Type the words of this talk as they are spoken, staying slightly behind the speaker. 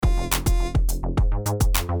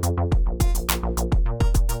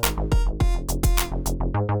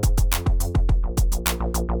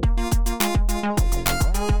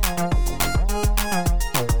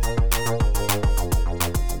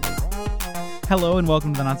Hello and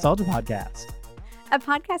welcome to the Nostalgia Podcast. A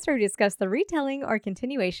podcast where we discuss the retelling or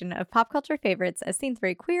continuation of pop culture favorites as seen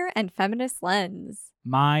through a queer and feminist lens.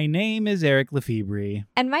 My name is Eric Lefebvre.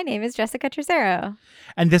 And my name is Jessica Trezero.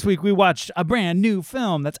 And this week we watched a brand new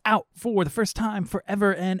film that's out for the first time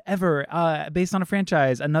forever and ever, based on a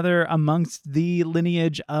franchise, another amongst the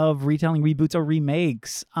lineage of retelling reboots or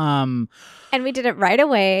remakes. And we did it right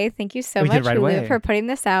away. Thank you so much, Hulu, for putting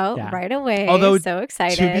this out right away. Although, so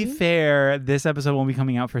excited. To be fair, this episode won't be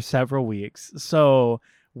coming out for several weeks. So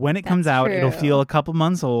when it comes out, it'll feel a couple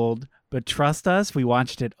months old. But trust us, we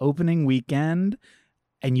watched it opening weekend.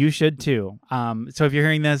 And you should too. So if you're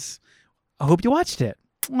hearing this, I hope you watched it.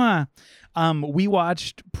 We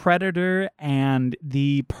watched Predator and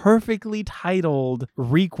the perfectly titled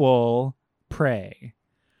requel, Prey.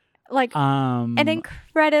 Like an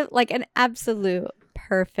incredible, like an absolute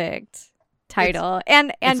perfect title.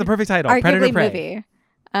 And it's the perfect title. Arguably Predator, Prey. movie.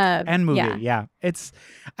 And movie, yeah. It's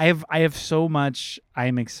I have so much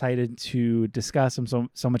I'm excited to discuss.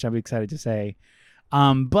 So much I'm excited to say.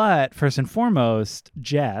 But first and foremost,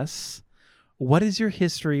 Jess, what is your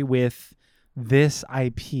history with this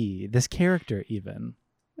IP, this character even?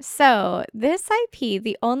 So this IP,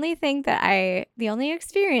 the only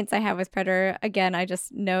experience I have with Predator, again, I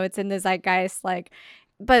just know it's in the zeitgeist,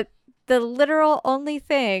 but the literal only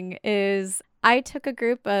thing is I took a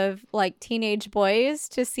group of teenage boys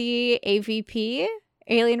to see AVP,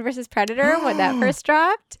 Alien vs. Predator, when that first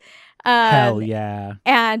dropped. Hell yeah.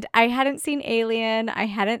 And I hadn't seen Alien, I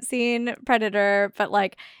hadn't seen Predator, but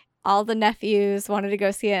all the nephews wanted to go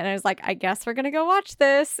see it, and I was like, I guess we're gonna go watch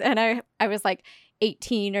this. And I was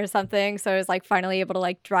 18 or something, so I was finally able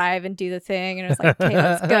to drive and do the thing, and I was like, okay,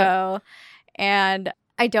 let's go. And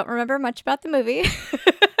I don't remember much about the movie.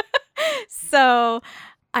 So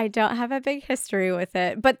I don't have a big history with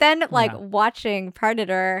it. But then watching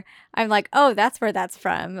Predator, I'm like, oh, that's where that's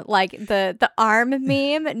from. The arm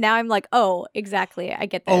meme. Now I'm like, oh, exactly. I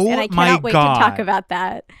get this. Oh, and I cannot wait to talk about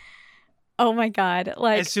that. Oh my God.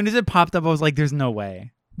 As soon as it popped up, I was like, there's no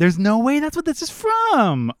way. There's no way that's what this is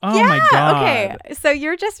from. Oh yeah, my God. Okay. So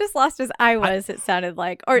you're just as lost as I was, it sounded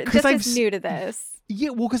like. Or just as new to this.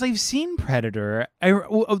 Yeah, well, because I've seen Predator.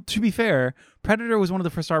 To be fair, Predator was one of the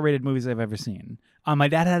first R-rated movies I've ever seen. My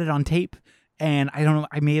dad had it on tape, and I don't know,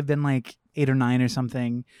 I may have been 8 or 9 or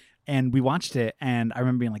something, and we watched it, and I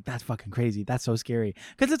remember being like, that's fucking crazy. That's so scary.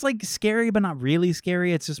 Because it's scary, but not really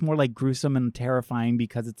scary. It's just more gruesome and terrifying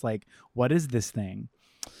because it's what is this thing?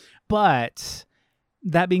 But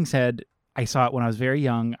that being said, I saw it when I was very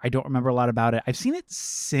young. I don't remember a lot about it. I've seen it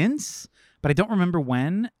since, but I don't remember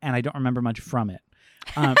when, and I don't remember much from it.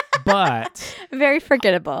 But very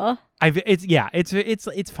forgettable.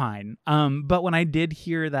 It's fine. But when I did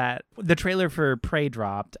hear that the trailer for Prey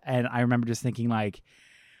dropped, and I remember just thinking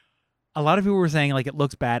a lot of people were saying it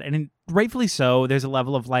looks bad, and rightfully so. There's a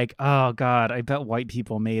level of oh God, I bet white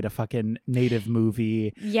people made a fucking native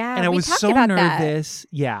movie. Yeah, and I was so nervous. That.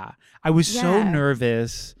 Yeah, I was so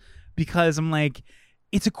nervous because I'm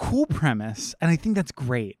it's a cool premise, and I think that's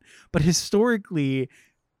great. But historically,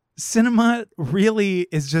 cinema really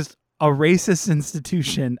is just a racist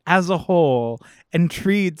institution as a whole and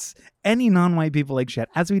treats any non-white people like shit,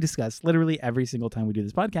 as we discuss literally every single time we do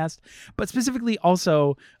this podcast, but specifically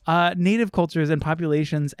also native cultures and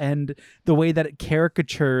populations and the way that it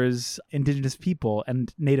caricatures indigenous people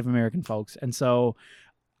and Native American folks. And so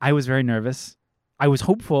I was very nervous. I was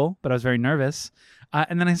hopeful, but I was very nervous.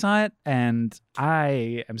 And then I saw it, and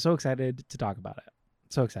I am so excited to talk about it.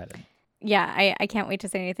 So excited. Yeah, I can't wait to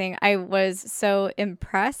say anything. I was so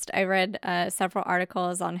impressed. I read several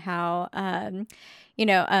articles on how,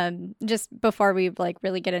 just before we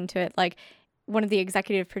really get into it, one of the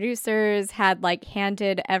executive producers had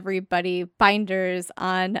handed everybody binders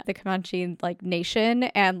on the Comanche nation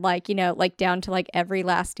and down to every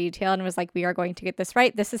last detail, and was we are going to get this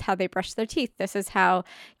right. This is how they brush their teeth. This is how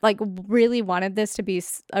really wanted this to be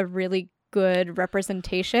a really good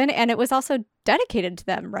representation, and it was also dedicated to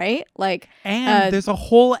them, right? And there's a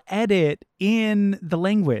whole edit in the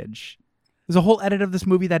language. There's a whole edit of this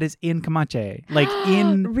movie that is in Comanche,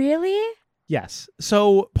 really? Yes.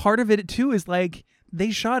 So part of it too is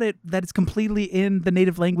they shot it that it's completely in the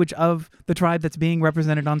native language of the tribe that's being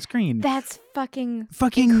represented on screen. That's fucking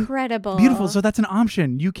incredible. Beautiful. So that's an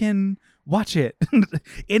option. You can watch it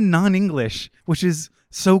in non-English, which is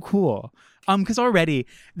so cool. Because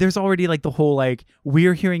there's already the whole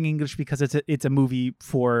we're hearing English because it's a movie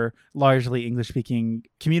for largely English speaking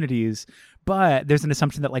communities, but there's an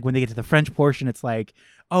assumption that when they get to the French portion, it's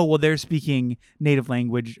oh well, they're speaking native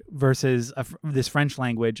language versus this French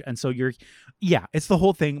language, and so it's the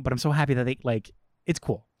whole thing. But I'm so happy that it's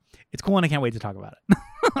cool. It's cool and I can't wait to talk about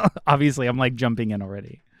it. Obviously, I'm like jumping in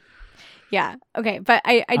already. Yeah. Okay. But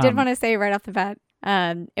I did want to say right off the bat,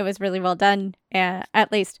 it was really well done.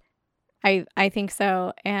 At least I think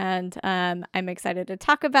so. And I'm excited to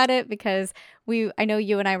talk about it because I know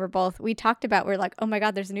you and I we talked about, we're like, oh my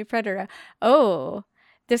God, there's a new Predator. Oh,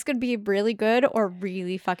 this could be really good or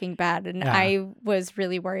really fucking bad. And I was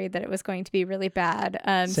really worried that it was going to be really bad.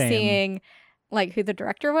 Seeing like who the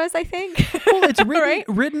director was, I think. Well, it's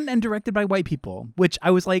written and directed by white people, which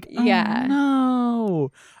I was like, oh,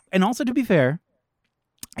 no. And also, to be fair,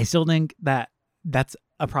 I still think that that's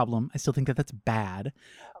a problem. I still think that that's bad,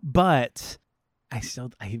 but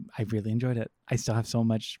I really enjoyed it. I still have so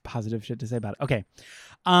much positive shit to say about it. Okay.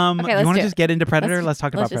 You want to just get into Predator? Let's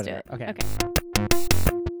talk about Predator. Okay.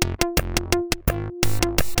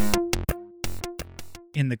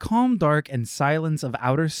 In the calm, dark, and silence of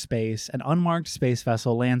outer space, an unmarked space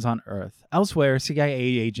vessel lands on Earth. Elsewhere, CIA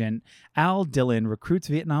agent Al Dillon recruits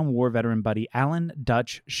Vietnam War veteran buddy Alan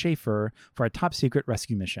Dutch Schaefer for a top-secret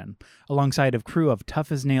rescue mission. Alongside a crew of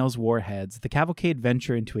tough-as-nails warheads, the cavalcade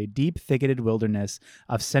venture into a deep, thicketed wilderness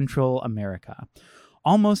of Central America.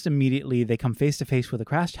 Almost immediately, they come face to face with a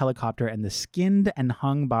crashed helicopter and the skinned and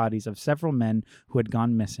hung bodies of several men who had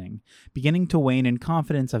gone missing. Beginning to wane in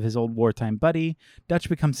confidence of his old wartime buddy, Dutch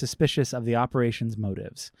becomes suspicious of the operation's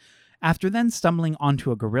motives. After then stumbling onto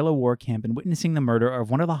a guerrilla war camp and witnessing the murder of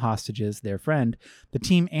one of the hostages, their friend, the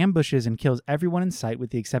team ambushes and kills everyone in sight with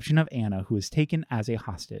the exception of Anna, who is taken as a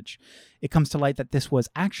hostage. It comes to light that this was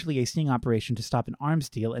actually a sting operation to stop an arms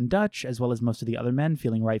deal, and Dutch, as well as most of the other men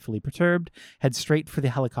feeling rightfully perturbed, head straight for the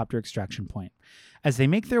helicopter extraction point. As they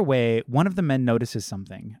make their way, one of the men notices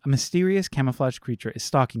something. A mysterious camouflaged creature is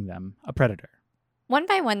stalking them, a predator. One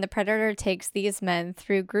by one, the Predator takes these men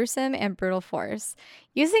through gruesome and brutal force.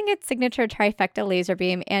 Using its signature trifecta laser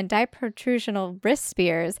beam and diprotrusional wrist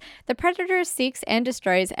spears, the Predator seeks and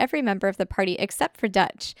destroys every member of the party except for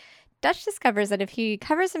Dutch. Dutch discovers that if he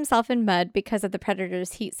covers himself in mud because of the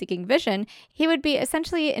Predator's heat-seeking vision, he would be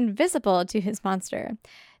essentially invisible to his monster.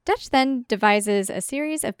 Dutch then devises a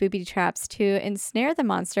series of booby traps to ensnare the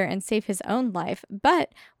monster and save his own life,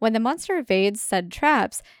 but when the monster evades said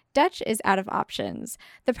traps, Dutch is out of options.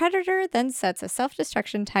 The Predator then sets a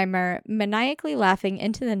self-destruction timer, maniacally laughing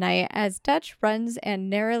into the night as Dutch runs and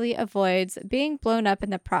narrowly avoids being blown up in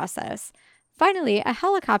the process. Finally, a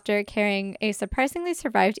helicopter carrying a surprisingly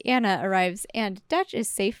survived Anna arrives and Dutch is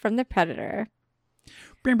safe from the Predator.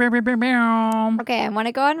 Okay, I want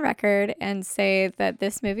to go on record and say that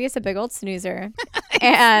this movie is a big old snoozer.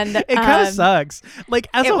 And it kind of sucks. Like,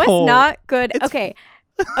 as a whole. It was not good. Okay.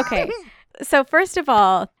 So first of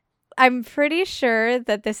all, I'm pretty sure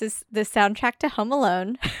that this is the soundtrack to Home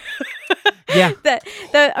Alone. Yeah. The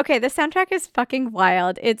soundtrack is fucking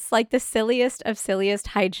wild. It's like the silliest of silliest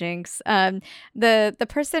hijinks. The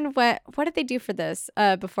person what did they do for this?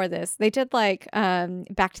 Before this, they did like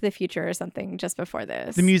Back to the Future or something just before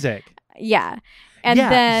this. The music. Yeah. And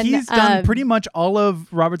then he's done pretty much all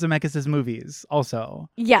of Robert Zemeckis' movies also.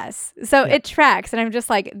 Yes. So it tracks. And I'm just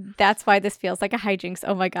like, that's why this feels like a hijinks.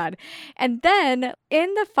 Oh my God. And then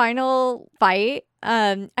in the final fight,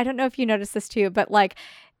 I don't know if you noticed this too, but like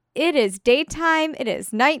it is daytime, it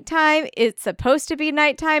is nighttime, it's supposed to be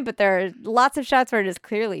nighttime, but there are lots of shots where it is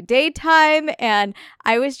clearly daytime. And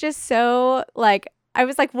I was just so like,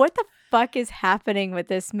 what the fuck is happening with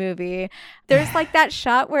this movie? There's like that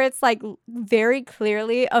shot where it's like very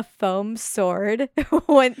clearly a foam sword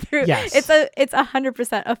went through. Yes. It's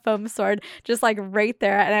 100% a foam sword, just like right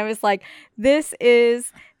there. And I was like, this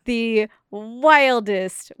is the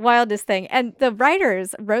wildest thing. And the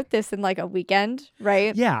writers wrote this in like a weekend,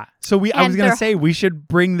 right? Yeah. So I was gonna say we should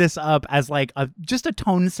bring this up as like just a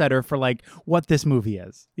tone setter for like what this movie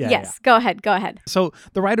is. Yeah. Yes. Yeah. Go ahead. So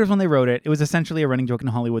the writers, when they wrote it, it was essentially a running joke in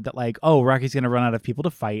Hollywood that like, oh, Rocky's gonna run out of people to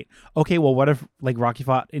fight. Okay, well, what if like Rocky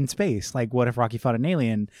fought in space? Like, what if Rocky fought an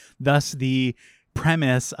alien? Thus the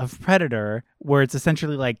premise of Predator, where it's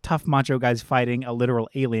essentially like tough macho guys fighting a literal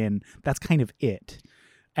alien. That's kind of it.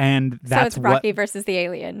 And that's so it's Rocky versus the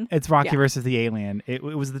alien. It's Rocky versus the alien. It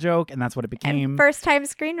was the joke, and that's what it became. And first-time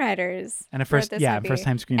screenwriters. And first-time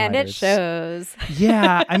screenwriters. And it shows.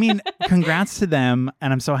 Yeah, I mean, congrats to them,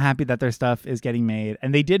 and I'm so happy that their stuff is getting made.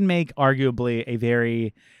 And they did make arguably a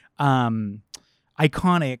very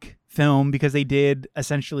iconic film because they did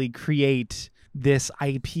essentially create this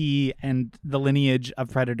IP and the lineage of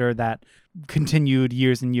Predator that continued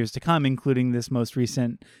years and years to come, including this most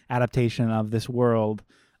recent adaptation of this world.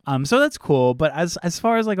 So that's cool. But as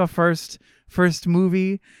far as like a first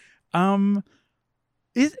movie, I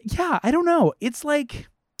don't know. It's like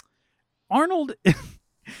Arnold.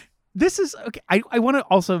 This is okay. I want to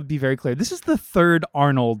also be very clear. This is the third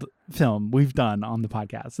Arnold film we've done on the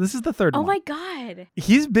podcast. This is the third one. Oh my God.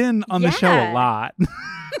 He's been on the show a lot.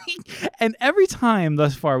 And every time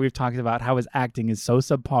thus far we've talked about how his acting is so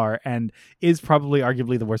subpar and is probably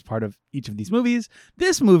arguably the worst part of each of these movies.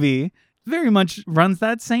 This movie very much runs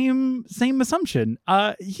that same assumption.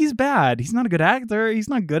 He's bad. He's not a good actor. He's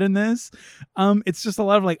not good in this. It's just a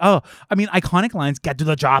lot of like, iconic lines, get to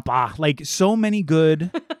the chopper. Like so many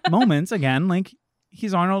good moments. Again, like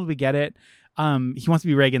he's Arnold, we get it. He wants to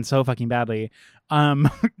be Reagan so fucking badly.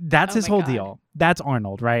 That's his whole deal. That's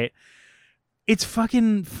Arnold, right? It's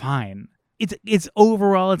fucking fine. It's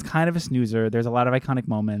overall, it's kind of a snoozer. There's a lot of iconic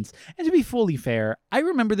moments. And to be fully fair, I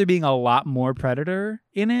remember there being a lot more Predator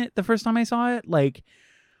in it the first time I saw it. Like,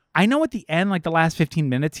 I know at the end, like the last 15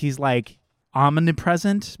 minutes, he's like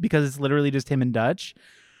omnipresent because it's literally just him and Dutch.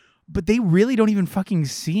 But they really don't even fucking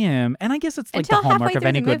see him. And I guess it's like Until the hallmark of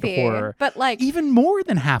any good movie, horror. But like even more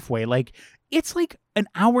than halfway. Like it's like an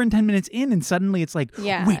hour and 10 minutes in and suddenly it's like,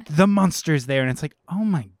 wait, the monster's there. And it's like, oh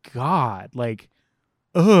my God. Like,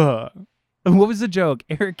 ugh. What was the joke?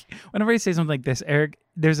 Eric, whenever I say something like this, Eric,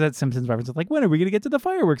 there's that Simpsons reference. It's like, when are we going to get to the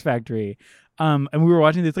fireworks factory? And we were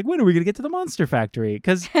watching this, like, when are we going to get to the monster factory?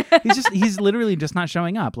 Because he's literally just not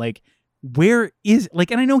showing up. Like, where is, like,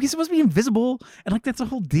 and I know he's supposed to be invisible and like, that's a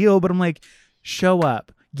whole deal, but I'm like, show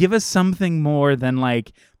up. Give us something more than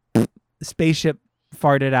like spaceship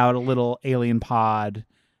farted out a little alien pod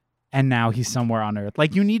and now he's somewhere on Earth.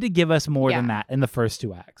 Like, you need to give us more than that in the first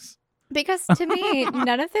two acts. Because to me,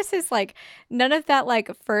 none of that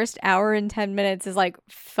like first hour and 10 minutes is like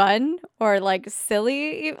fun or like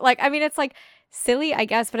silly. Like, I mean, it's like silly, I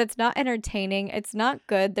guess, but it's not entertaining. It's not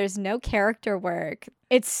good. There's no character work.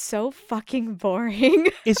 It's so fucking boring.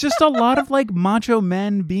 It's just a lot of like macho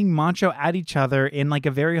men being macho at each other in like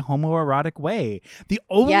a very homoerotic way. The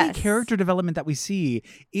only character development that we see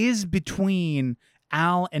is between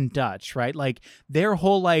Al and Dutch, right? Like their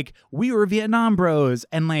whole like, we were Vietnam bros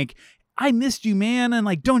and like, I missed you, man. And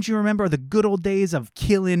like, don't you remember the good old days of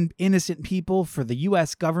killing innocent people for the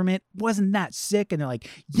U.S. government? Wasn't that sick? And they're like,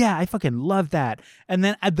 yeah, I fucking love that. And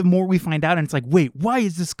then the more we find out, and it's like, wait, why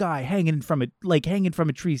is this guy hanging from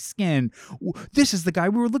a tree's skin? This is the guy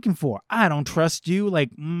we were looking for. I don't trust you.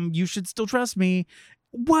 Like, you should still trust me.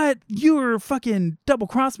 What? You're fucking double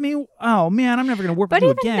cross me? Oh man, I'm never gonna work with you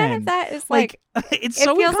again. But even none of that is like it's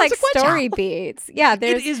so feels like story beats. Yeah, it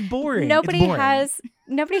is boring. Nobody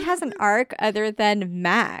has an arc other than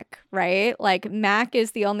Mac, right? Like Mac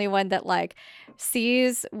is the only one that like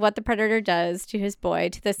sees what the Predator does to his boy,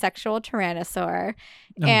 to the sexual tyrannosaur.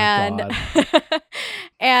 And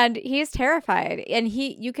and he's terrified. And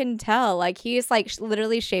you can tell like he's like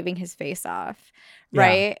literally shaving his face off,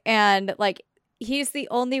 right? And like he's the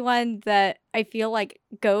only one that I feel like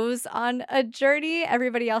goes on a journey.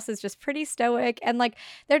 Everybody else is just pretty stoic. And like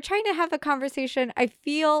they're trying to have a conversation. I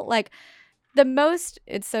feel like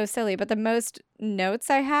it's so silly, but the most notes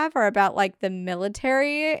I have are about like the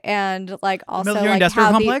military and like also military like industrial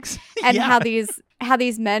complex and how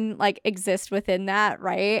these men like exist within that,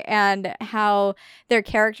 right? And how their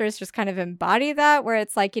characters just kind of embody that, where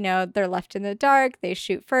it's like, you know, they're left in the dark, they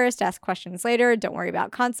shoot first, ask questions later, don't worry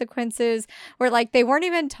about consequences, where like they weren't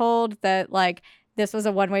even told that like this was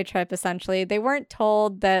a one-way trip, essentially. They weren't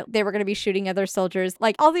told that they were going to be shooting other soldiers,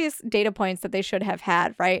 like all these data points that they should have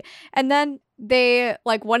had, right? And then they,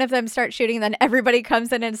 like, one of them starts shooting, and then everybody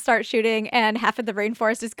comes in and starts shooting, and half of the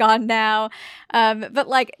rainforest is gone now. But,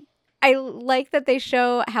 like, I like that they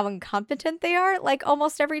show how incompetent they are, like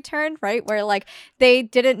almost every turn, right? Where like they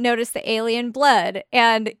didn't notice the alien blood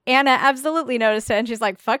and Anna absolutely noticed it. And she's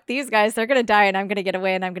like, fuck these guys. They're going to die and I'm going to get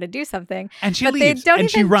away and I'm going to do something. And she leaves and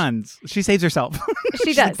she runs. She saves herself.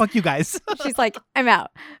 She does. Like, fuck you guys. She's like, I'm out.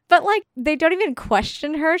 But like, they don't even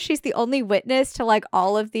question her. She's the only witness to like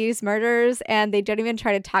all of these murders. And they don't even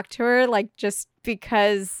try to talk to her, like just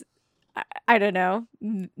because I don't know,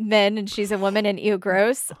 men and she's a woman and ew,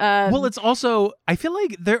 gross. Well, it's also, I feel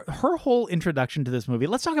like her whole introduction to this movie,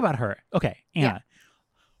 let's talk about her. Okay, Anna.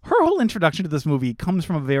 Yeah. Her whole introduction to this movie comes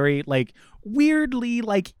from a very like weirdly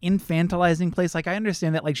like infantilizing place. Like I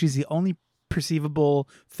understand that like she's the only perceivable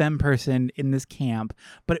femme person in this camp,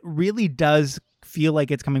 but it really does feel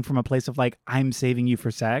like it's coming from a place of like, I'm saving you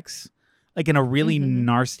for sex. Like in a really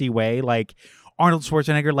nasty way. Like Arnold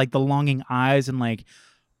Schwarzenegger, like the longing eyes and like,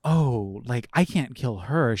 oh, like I can't kill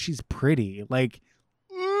her. She's pretty. Like,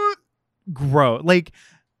 gross. Like,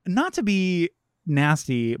 not to be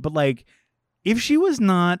nasty, but like, if she was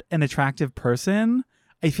not an attractive person,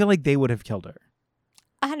 I feel like they would have killed her.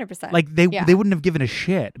 100%. Like they wouldn't have given a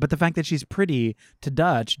shit. But the fact that she's pretty to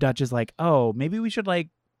Dutch is like, oh, maybe we should like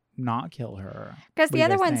not kill her. Because What do the you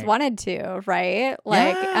other guys ones think? wanted to, right?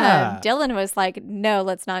 Like, Yeah. Dylan was like, no,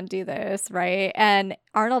 let's not do this, right? And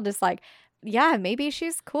Arnold is like, yeah, maybe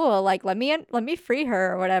she's cool. Like, let me free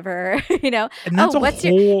her or whatever, you know? And that's Oh, a what's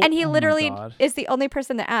your... whole. And he Oh my literally God. is the only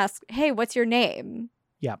person that asks, hey, what's your name?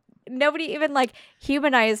 Yeah. Nobody even like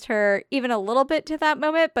humanized her even a little bit to that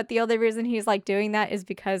moment, but the only reason he's like doing that is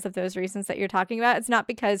because of those reasons that you're talking about. It's not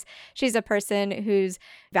because she's a person who's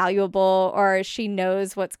valuable or she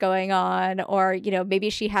knows what's going on, or, you know,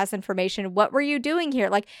 maybe she has information. What were you doing here?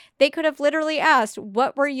 Like, they could have literally asked,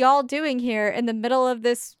 what were y'all doing here in the middle of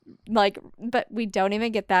this? Like, but we don't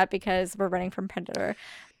even get that because we're running from Predator.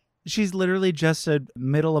 She's literally just a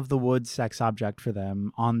middle of the woods sex object for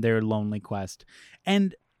them on their lonely quest.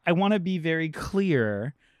 And I want to be very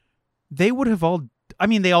clear. They would have all, I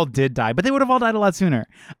mean, they all did die, but they would have all died a lot sooner.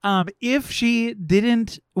 If she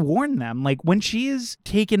didn't warn them, like when she is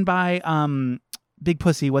taken by Big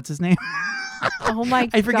Pussy, what's his name? Oh my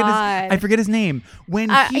I God. forget his name. When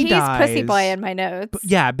he he's dies, Pussy Boy in my notes.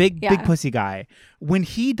 big pussy guy. When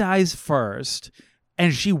he dies first,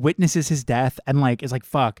 and she witnesses his death and like is like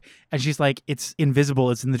fuck, and she's like, it's invisible,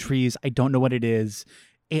 it's in the trees, I don't know what it is,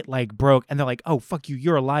 it like broke, and they're like, oh fuck you,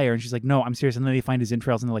 you're a liar, and she's like, no, I'm serious, and then they find his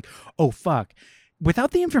entrails and they're like, oh fuck.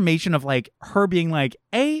 Without the information of like her being like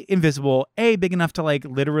invisible, big enough to like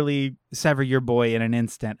literally sever your boy in an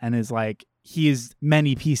instant and is like, he is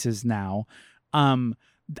many pieces now,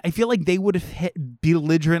 I feel like they would have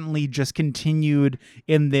belligerently just continued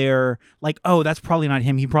in their like, oh, that's probably not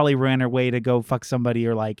him, he probably ran away to go fuck somebody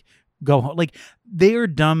or like go home. Like, they are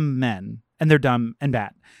dumb men and they're dumb and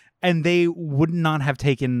bad, and they would not have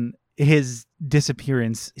taken his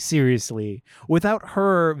disappearance seriously without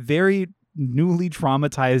her very newly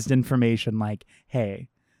traumatized information like, hey,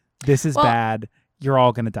 this is bad, you're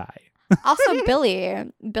all gonna die. Also,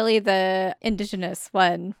 Billy, the indigenous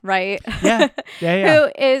one, right? Yeah.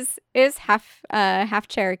 Who is half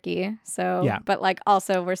Cherokee. So, yeah. But like,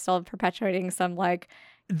 also, we're still perpetuating some like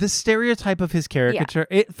the stereotype of his caricature.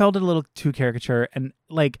 Yeah. It felt a little too caricature, and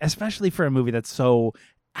like, especially for a movie that's so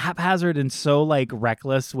haphazard and so like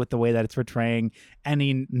reckless with the way that it's portraying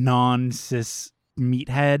any non-cis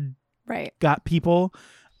meathead got people.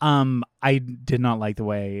 I did not like the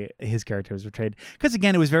way his character was portrayed, because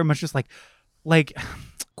again, it was very much just like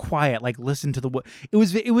quiet, like listen to the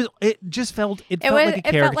it just felt like a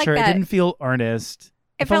caricature. It didn't feel earnest.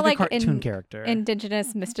 It felt like a cartoon character.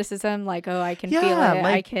 Indigenous mysticism, like, oh, I can feel it.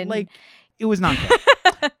 I can like it was not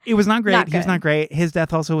great. It was not great. Not he was not great. His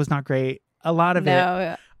death also was not great. A lot of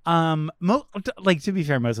it. Like, to be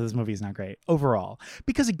fair, most of this movie is not great overall,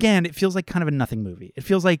 because again, it feels like kind of a nothing movie. It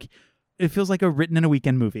feels like a written in a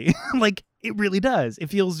weekend movie. Like, it really does. It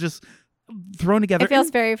feels just thrown together. It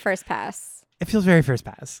feels very first pass. It feels very first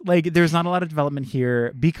pass. Like, there's not a lot of development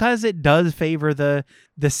here because it does favor the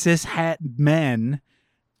cis het men.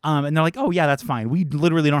 And they're like, oh yeah, that's fine. We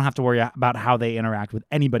literally don't have to worry about how they interact with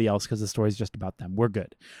anybody else because the story's just about them. We're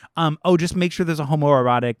good. Just make sure there's a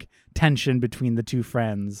homoerotic tension between the two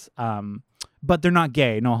friends. But they're not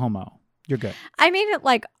gay. No homo. You're good. I mean,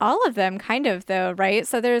 like, all of them kind of, though, right?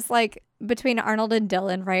 So there's like between Arnold and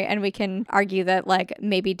Dylan, right? And we can argue that like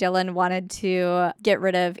maybe Dylan wanted to get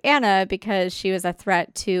rid of Anna because she was a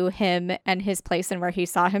threat to him and his place and where he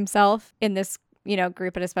saw himself in this, you know,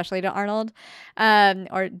 group, and especially to Arnold,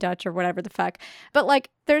 or Dutch or whatever the fuck. But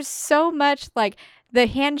like, there's so much, like, the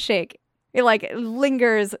handshake, it like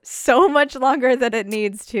lingers so much longer than it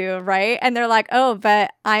needs to, right? And they're like, oh,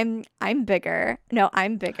 but I'm bigger. No,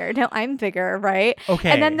 I'm bigger. No, I'm bigger, right? Okay.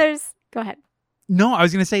 And then there's, go ahead. No, I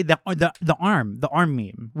was gonna say the arm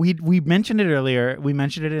meme. We mentioned it earlier. We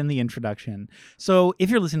mentioned it in the introduction. So if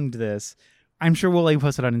you're listening to this, I'm sure we'll like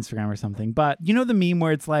post it on Instagram or something. But you know the meme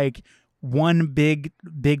where it's like one big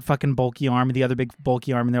fucking bulky arm and the other big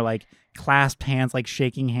bulky arm, and they're like clasped hands, like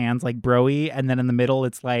shaking hands, like broy, and then in the middle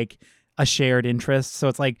it's like a shared interest. So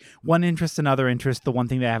it's like one interest, another interest, the one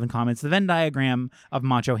thing they have in common. It's the Venn diagram of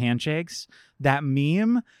macho handshakes. That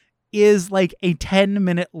meme is like a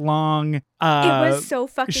 10-minute long it was so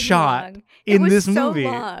fucking shot long. in this so movie.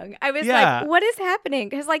 Long. I was like, what is happening?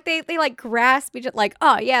 Because like they like grasp each other, like,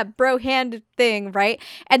 oh yeah, bro hand thing, right?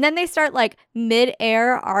 And then they start like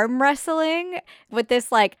mid-air arm wrestling with this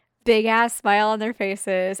like big ass smile on their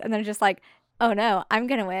faces, and they're just like, oh no, I'm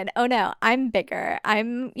gonna win. Oh no, I'm bigger.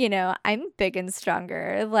 I'm big and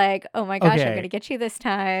stronger. Like, oh my gosh, I'm gonna get you this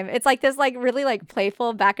time. It's like this like really like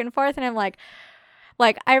playful back and forth, and I'm like,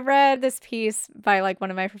 I read this piece by like one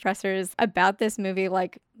of my professors about this movie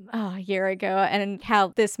like a year ago, and how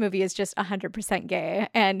this movie is just 100% gay,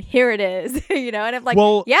 and here it is, you know, and I'm like,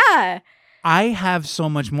 well, yeah. I have so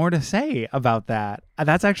much more to say about that.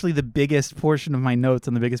 That's actually the biggest portion of my notes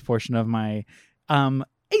and the biggest portion of my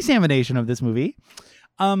examination of this movie.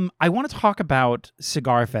 I want to talk about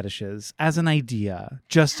cigar fetishes as an idea,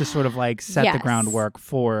 just to sort of like set the groundwork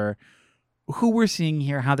for who we're seeing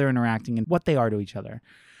here, how they're interacting, and what they are to each other.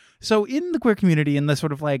 So in the queer community, in the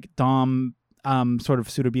sort of like dom sort of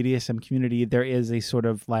pseudo BDSM community, there is a sort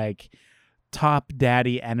of like top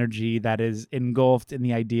daddy energy that is engulfed in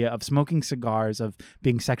the idea of smoking cigars, of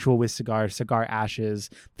being sexual with cigars, cigar ashes,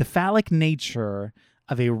 the phallic nature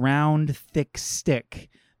of a round, thick stick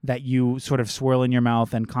that you sort of swirl in your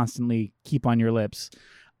mouth and constantly keep on your lips.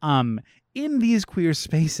 In these queer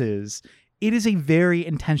spaces, it is a very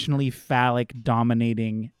intentionally phallic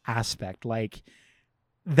dominating aspect. Like,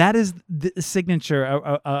 that is the signature,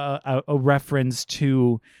 a reference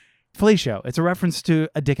to fellatio. It's a reference to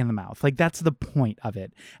a dick in the mouth. Like, that's the point of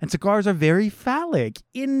it. And cigars are very phallic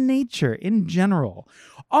in nature, in general.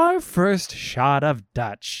 Our first shot of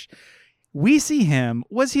Dutch, we see him.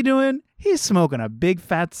 What's he doing? He's smoking a big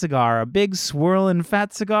fat cigar, a big swirling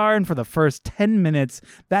fat cigar. And for the first 10 minutes,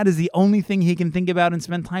 that is the only thing he can think about and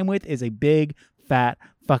spend time with is a big fat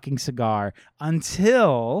fucking cigar,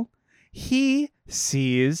 until he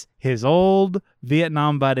sees his old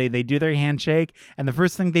Vietnam buddy. They do their handshake, and the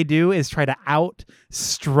first thing they do is try to out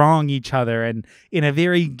strong each other, and in a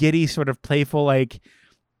very giddy, sort of playful, like,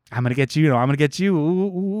 I'm gonna get you, I'm gonna get you. Ooh,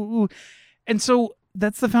 ooh, ooh. And so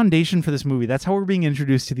that's the foundation for this movie. That's how we're being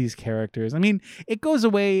introduced to these characters. I mean, it goes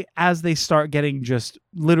away as they start getting just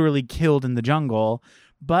literally killed in the jungle,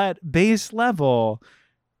 but base level,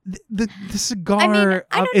 the cigar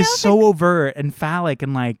is so overt and phallic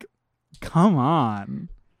and like, come on.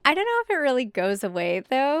 I don't know if it really goes away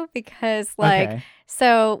though, because like,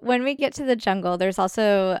 so when we get to the jungle, there's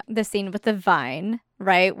also the scene with the vine,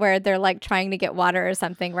 right? Where they're like trying to get water or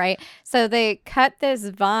something, right? So they cut this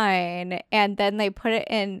vine and then they put it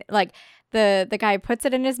in, like, the guy puts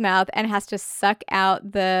it in his mouth and has to suck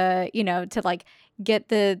out the, to like get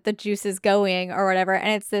the juices going or whatever,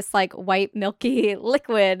 and it's this like white milky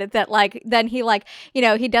liquid that like then he like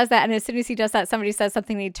he does that, and as soon as he does that, somebody says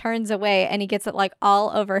something and he turns away and he gets it like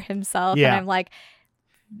all over himself. And I'm like,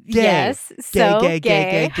 gay. Yes, so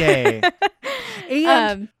gay.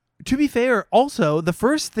 And to be fair, also the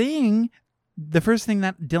first thing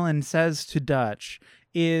that Dylan says to Dutch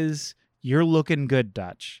is, "You're looking good,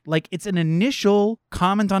 Dutch." Like, it's an initial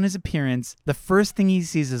comment on his appearance. The first thing he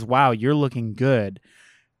sees is, wow, you're looking good.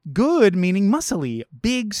 Good meaning muscly,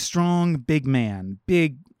 big, strong, big man,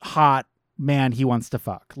 big, hot man he wants to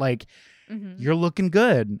fuck. Like, you're looking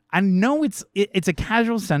good. I know it's a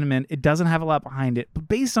casual sentiment. It doesn't have a lot behind it. But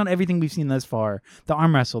based on everything we've seen thus far, the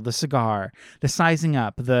arm wrestle, the cigar, the sizing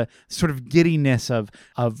up, the sort of giddiness of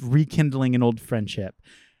rekindling an old friendship,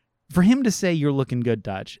 for him to say, "You're looking good,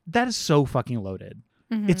 Dutch," that is so fucking loaded.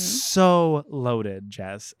 It's so loaded,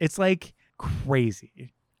 Jess. It's like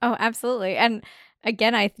crazy. Oh, absolutely. And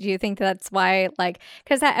again, I do think that's why, like,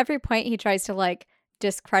 because at every point he tries to like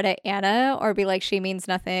discredit Anna or be like, she means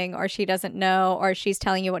nothing, or she doesn't know, or she's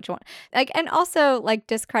telling you what you want. Like, and also like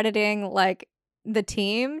discrediting like the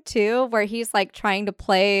team too, where he's like trying to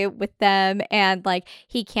play with them and like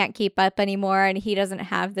he can't keep up anymore, and he doesn't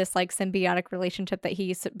have this like symbiotic relationship that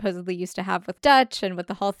he supposedly used to have with Dutch and with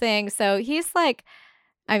the whole thing. So he's like,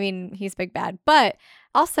 I mean, he's big bad. But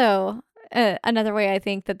also another way I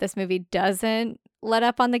think that this movie doesn't let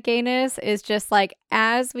up on the gayness is just like,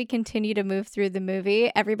 as we continue to move through the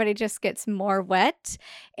movie, everybody just gets more wet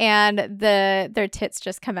and their tits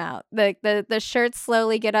just come out. The shirts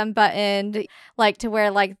slowly get unbuttoned, like to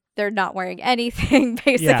where like they're not wearing anything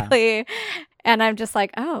basically. Yeah. And I'm just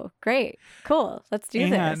like, oh, great, cool, let's do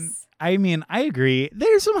this. I mean, I agree.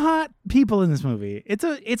 There's some hot people in this movie. It's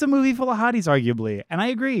a movie full of hotties, arguably, and I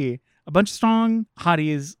agree. A bunch of strong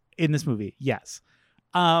hotties in this movie. Yes.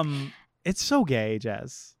 It's so gay,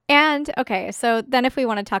 Jess. And okay, so then if we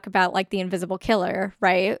want to talk about like The Invisible Killer,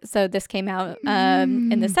 right? So this came out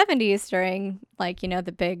in the 70s during like,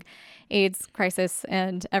 the big AIDS crisis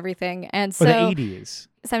and everything. And so the 80s.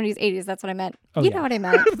 70s, 80s, that's what I meant. Oh, you know what I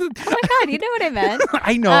meant. Oh my God, you know what I meant.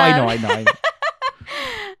 I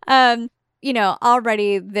know.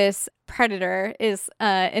 Already this predator is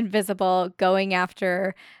invisible, going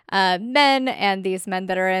after men, and these men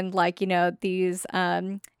that are in like, these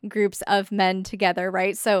groups of men together,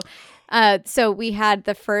 right? So we had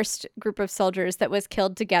the first group of soldiers that was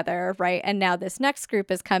killed together, right? And now this next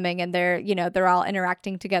group is coming, and they're all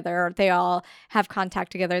interacting together. They all have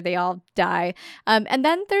contact together. They all die. And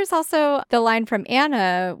then there's also the line from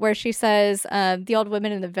Anna where she says, the old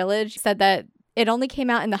women in the village said that it only came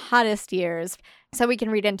out in the hottest years. So we can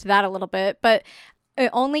read into that a little bit. But it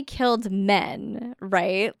only killed men,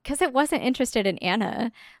 right? Because it wasn't interested in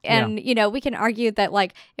Anna. And, you know, we can argue that,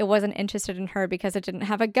 like, it wasn't interested in her because it didn't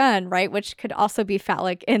have a gun, right? Which could also be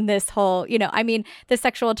phallic in this whole, you know, I mean, the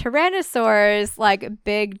sexual Tyrannosaur's, like,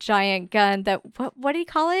 big giant gun that, what did he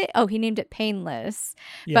call it? Oh, he named it Painless.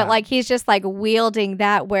 Yeah. But, like, he's just, like, wielding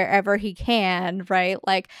that wherever he can, right?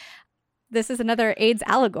 Like, this is another AIDS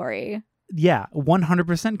allegory. Yeah,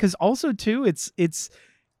 100%. Because also, too,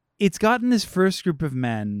 it's gotten this first group of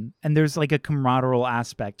men, and there's like a camaraderie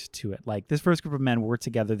aspect to it. Like, this first group of men were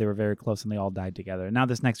together, they were very close, and they all died together. Now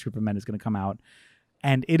this next group of men is going to come out,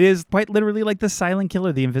 and it is quite literally like the silent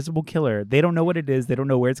killer, the invisible killer. They don't know what it is. They don't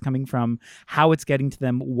know where it's coming from, how it's getting to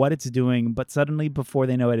them, what it's doing. But suddenly, before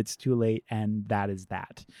they know it, it's too late, and that is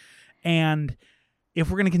that. And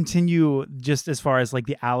if we're going to continue just as far as like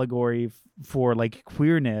the allegory for like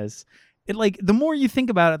queerness, it, like, the more you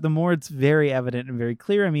think about it, the more it's very evident and very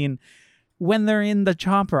clear. I mean, when they're in the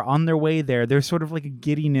chopper on their way there, there's sort of like a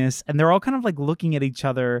giddiness, and they're all kind of like looking at each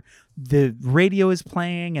other. The radio is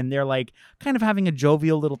playing, and they're like kind of having a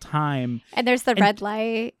jovial little time. And there's the red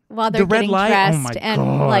light while they're getting dressed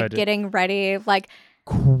and like getting ready, like.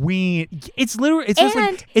 Queen, it's literally, it's just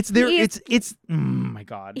like, it's there, it's oh my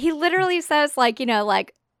God. He literally says, like, you know,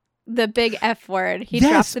 like, the big F word. He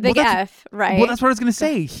drops the big F, right? Well, that's what I was going to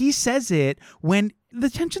say. He says it when the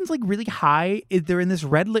tension's like really high. They're in this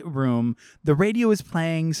red lit room. The radio is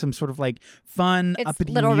playing some sort of like fun,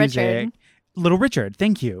 uppity Little music. Richard. Little Richard,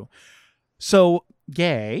 thank you. So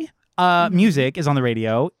gay music is on the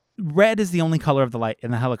radio. Red is the only color of the light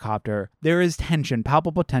in the helicopter. There is tension,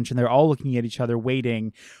 palpable tension. They're all looking at each other,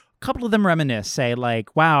 waiting. Couple of them reminisce, say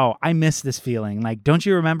like, wow, I miss this feeling. Like, don't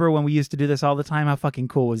you remember when we used to do this all the time? How fucking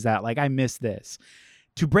cool was that? Like, I miss this.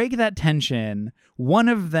 To break that tension, one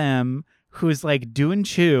of them, who's like doing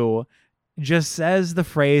chew, just says the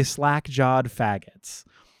phrase slack-jawed faggots.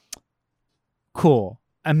 Cool.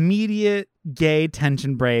 Immediate gay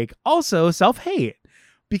tension break. Also self-hate.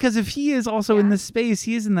 Because if he is also in this space,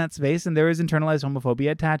 he is in that space, and there is internalized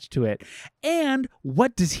homophobia attached to it. And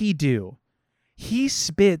what does he do? He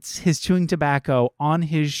spits his chewing tobacco on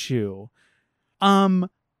his shoe. Cum.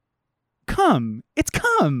 It's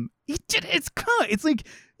cum. It's cum. It's like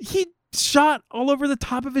he shot all over the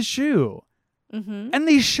top of his shoe. Mm-hmm. And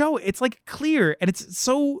they show it. It's like clear, and it's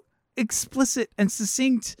so explicit and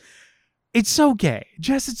succinct. It's so gay.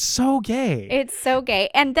 Jess, it's so gay. It's so gay.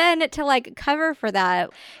 And then to like cover for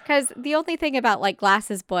that, because the only thing about like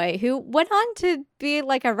Glasses Boy, who went on to be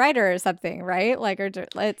like a writer or something, right? Like, or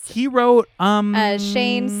he wrote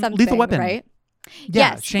Shane something, Lethal Weapon. Right?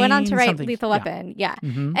 Yeah, yes, Shane went on to write something. Lethal Weapon. Yeah.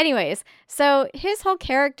 Mm-hmm. Anyways, so his whole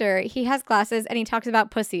character, he has glasses and he talks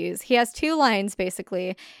about pussies. He has 2 lines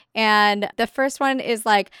basically. And the first one is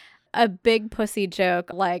like a big pussy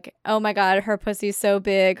joke, like, oh my God, her pussy's so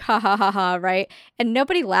big, ha ha ha ha, right? And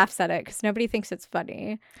nobody laughs at it because nobody thinks it's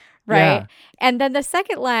funny, right? Yeah. And then the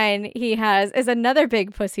second line he has is another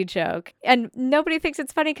big pussy joke, and nobody thinks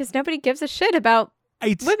it's funny because nobody gives a shit about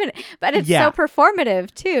women, but it's so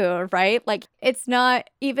performative too, right? Like, it's not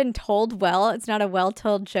even told well. It's not a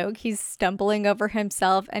well-told joke. He's stumbling over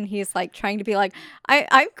himself, and he's like trying to be like,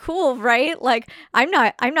 I'm cool, right? Like, I'm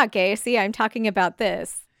not gay. See, I'm talking about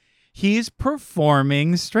this. He's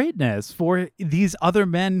performing straightness for these other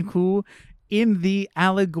men who, in the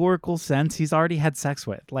allegorical sense, he's already had sex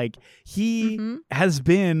with. Like, he has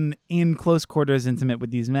been in close quarters intimate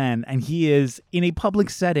with these men, and he is in a public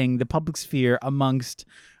setting, the public sphere, amongst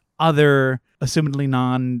other assumedly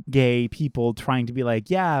non-gay people trying to be like,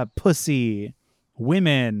 yeah, pussy,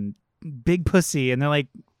 women, big pussy. And they're like,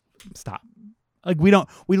 stop. Like, we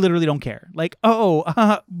literally don't care. Like,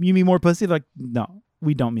 you mean more pussy? They're like, no.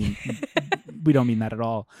 We don't mean that at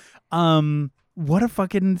all. What a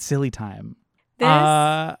fucking silly time.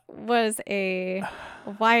 This was a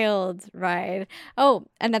wild ride. Oh,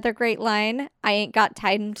 another great line. I ain't got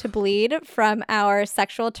time to bleed from our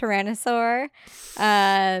sexual tyrannosaur.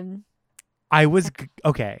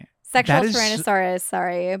 Okay. Sexual Tyrannosaurus,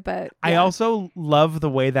 sorry, but yeah. I also love the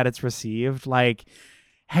way that it's received. Like,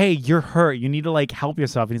 hey, you're hurt. You need to like help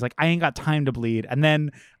yourself. And he's like, I ain't got time to bleed. And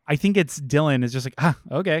then I think it's Dylan is just like,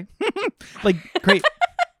 okay. Like, great.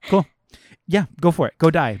 Cool. Yeah, go for it. Go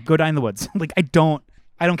die in the woods. Like, I don't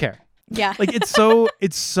care. Yeah. Like, it's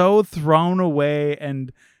so thrown away,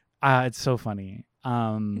 and it's so funny.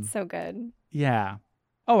 It's so good. Yeah.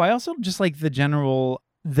 Oh, I also just like the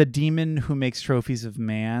demon who makes trophies of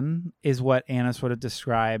man is what Anna sort of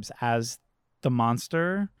describes as the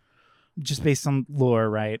monster. just based on lore,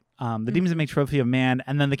 right? The demons that make trophy of man,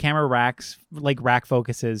 and then the camera rack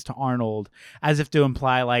focuses to Arnold as if to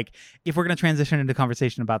imply, like, if we're going to transition into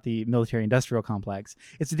conversation about the military-industrial complex,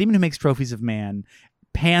 it's the demon who makes trophies of man,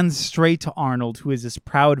 pans straight to Arnold, who is this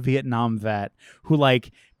proud Vietnam vet who,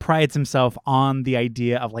 like, prides himself on the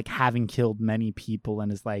idea of, like, having killed many people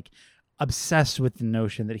and is, like, obsessed with the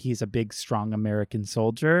notion that he's a big, strong American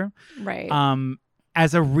soldier. Right.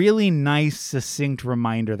 As a really nice, succinct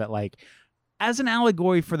reminder that, like, as an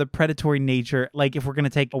allegory for the predatory nature, like, if we're going to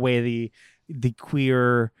take away the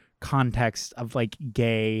queer context of, like,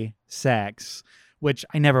 gay sex, which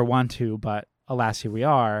I never want to, but alas, here we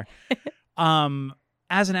are.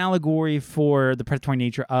 As an allegory for the predatory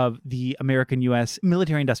nature of the American U.S.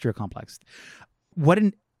 military-industrial complex, what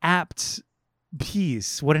an apt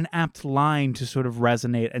piece, what an apt line to sort of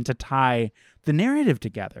resonate and to tie the narrative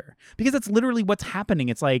together, because that's literally what's happening.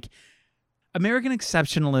 It's like American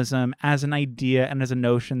exceptionalism as an idea and as a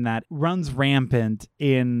notion that runs rampant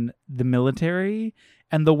in the military,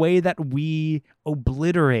 and the way that we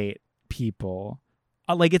obliterate people.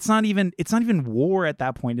 Like, it's not even war at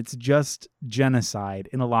that point. It's just genocide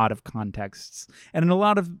in a lot of contexts and in a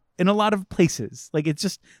lot of places. Like,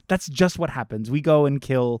 that's just what happens. We go and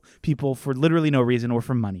kill people for literally no reason or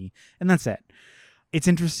for money, and that's it. It's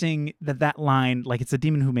interesting that line, like, it's a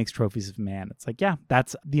demon who makes trophies of man. It's like, yeah,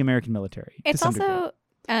 that's the American military. It's also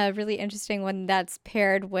really interesting when that's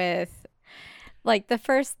paired with, like,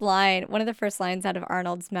 one of the first lines out of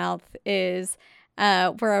Arnold's mouth is,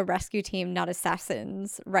 we're a rescue team, not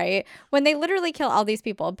assassins, right? When they literally kill all these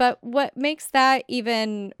people. But what makes that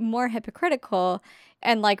even more hypocritical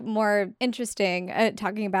and, like, more interesting,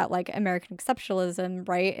 talking about, like, American exceptionalism,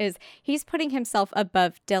 right, is he's putting himself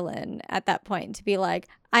above Dylan at that point to be like,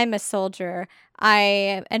 I'm a soldier. I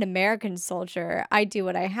am an American soldier. I do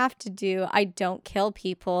what I have to do. I don't kill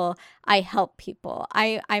people. I help people.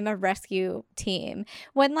 I'm a rescue team.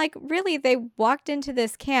 When, like, really they walked into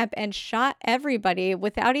this camp and shot everybody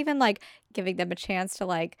without even, like, giving them a chance to,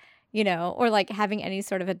 like, you know, or, like, having any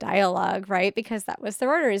sort of a dialogue, right? Because that was their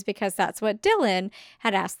orders, because that's what Dylan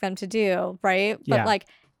had asked them to do, right? Yeah. But, like,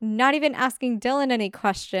 not even asking Dylan any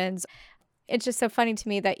questions. It's just so funny to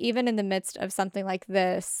me that even in the midst of something like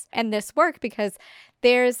this and this work, because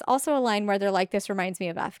there's also a line where they're like, this reminds me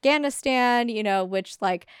of Afghanistan, you know, which,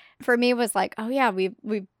 like, for me was like, oh yeah,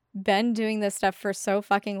 we've been doing this stuff for so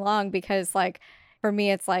fucking long, because, like, for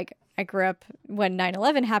me, it's like, I grew up when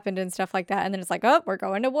 9/11 happened and stuff like that. And then it's like, oh, we're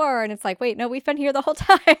going to war. And it's like, wait, no, we've been here the whole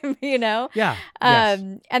time, you know? Yeah. Yes.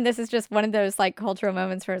 And this is just one of those, like, cultural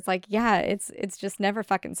moments where it's like, yeah, it's just never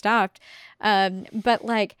fucking stopped. But,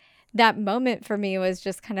 like, that moment for me was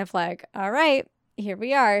just kind of like, all right, here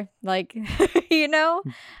we are. Like, you know?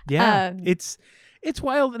 Yeah. It's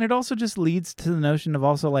wild. And it also just leads to the notion of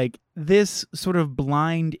also, like, this sort of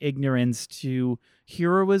blind ignorance to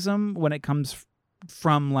heroism when it comes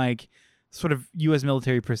from, like, sort of U.S.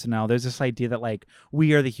 military personnel. There's this idea that, like,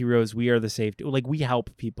 we are the heroes, we are the safety, like, we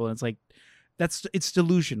help people. And it's like, it's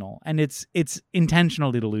delusional, and it's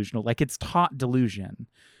intentionally delusional. Like, it's taught delusion,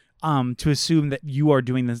 to assume that you are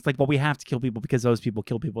doing this. Like, well, we have to kill people because those people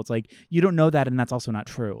kill people. It's like, you don't know that, and that's also not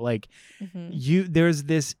true. Like, there's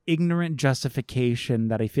this ignorant justification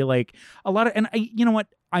that I feel like a lot of, and you know what?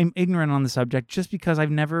 I'm ignorant on the subject just because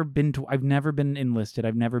I've never been enlisted.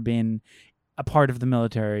 I've never been a part of the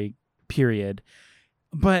military, period.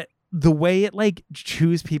 But the way it, like,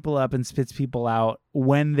 chews people up and spits people out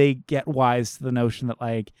when they get wise to the notion that,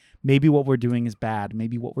 like, maybe what we're doing is bad,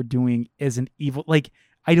 maybe what we're doing isn't evil. Like,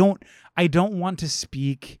 I don't want to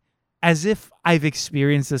speak as if I've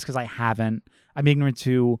experienced this, because I haven't. I'm ignorant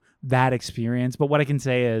to that experience. But what I can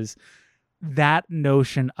say is that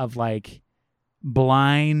notion of, like,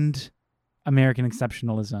 blind American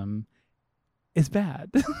exceptionalism is bad.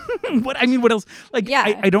 What else? Like,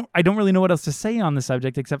 yeah. I don't really know what else to say on the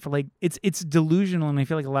subject, except for, like, it's delusional, and I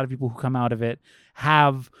feel like a lot of people who come out of it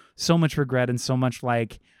have so much regret and so much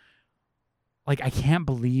like I can't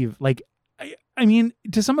believe, like, I mean,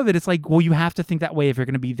 to some of it, it's like, well, you have to think that way if you're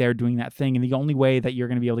going to be there doing that thing, and the only way that you're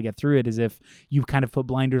going to be able to get through it is if you kind of put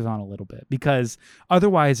blinders on a little bit, because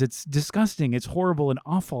otherwise it's disgusting, it's horrible and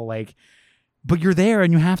awful, like. But you're there,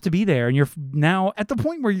 and you have to be there, and you're now at the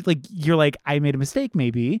point where you're like, I made a mistake,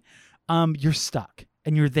 maybe. You're stuck,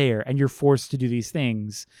 and you're there, and you're forced to do these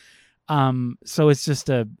things. So it's just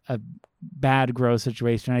a bad, gross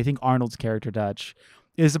situation. I think Arnold's character, Dutch,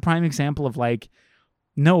 is a prime example of, like,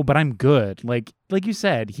 no, but I'm good. Like you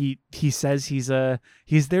said, he says he's there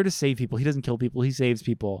to save people. He doesn't kill people. He saves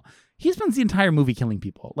people. he spends the entire movie killing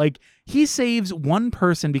people. Like, he saves one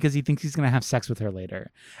person because he thinks he's going to have sex with her later.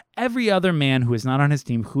 Every other man who is not on his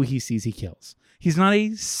team, who he sees, he kills. He's not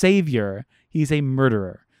a savior. He's a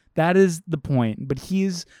murderer. That is the point. But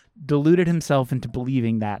he's deluded himself into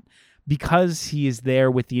believing that because he is there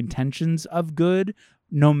with the intentions of good,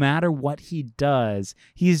 no matter what he does,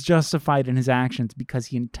 he's justified in his actions because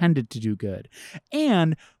he intended to do good.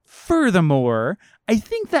 And furthermore, I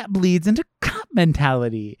think that bleeds into cop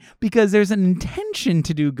mentality because there's an intention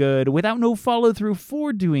to do good without no follow through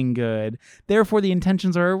for doing good. Therefore, the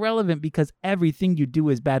intentions are irrelevant because everything you do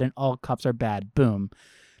is bad and all cops are bad. Boom.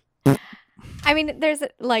 I mean, there's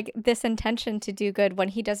like this intention to do good when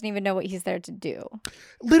he doesn't even know what he's there to do.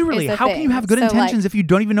 Literally, how can you have good intentions if you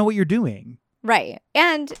don't even know what you're doing? Right.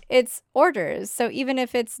 And it's orders. So even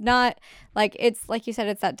if it's not like, it's like you said,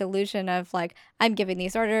 it's that delusion of like, I'm giving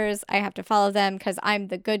these orders, I have to follow them because I'm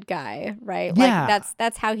the good guy, right? Yeah. Like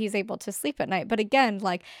that's how he's able to sleep at night. But again,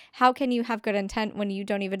 like, how can you have good intent when you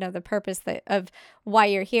don't even know the purpose of why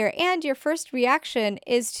you're here? And your first reaction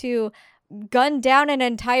is to gun down an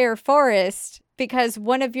entire forest because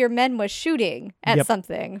one of your men was shooting at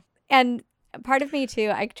something. And part of me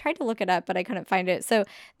too, I tried to look it up, but I couldn't find it. So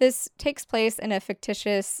this takes place in a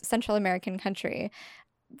fictitious Central American country.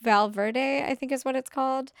 Valverde, I think is what it's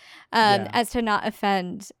called, as to not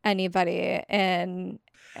offend anybody in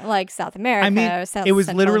like South America. I mean, it was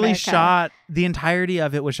Central literally America. shot, the entirety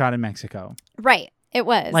of it was shot in Mexico. Right. It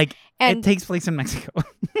was. Like, and it takes place in Mexico.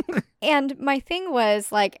 And my thing was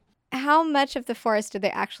like, how much of the forest did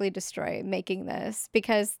they actually destroy making this?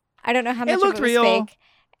 Because I don't know how much of it was real. fake.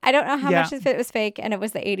 I don't know how much of it was fake, and it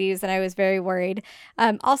was the 80s, and I was very worried.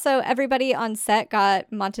 Also, everybody on set got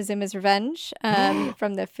Montezuma's revenge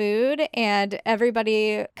from the food, and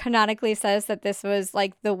everybody canonically says that this was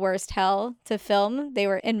like the worst hell to film. They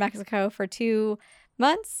were in Mexico for 2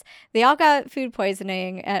 months. They all got food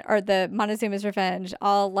poisoning, or the Montezuma's revenge,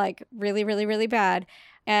 all like really, really, really bad.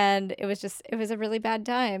 And it was a really bad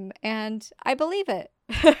time. And I believe it.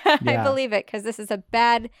 I believe it because this is a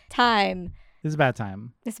bad time. It's a bad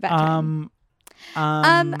time. It's a bad time.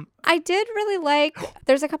 I did really like,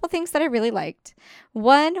 there's a couple things that I really liked.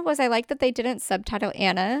 One was I liked that they didn't subtitle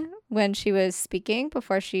Anna when she was speaking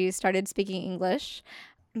before she started speaking English.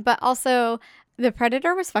 But also, the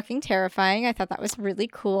Predator was fucking terrifying. I thought that was really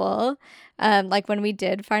cool. Like when we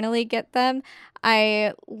did finally get them,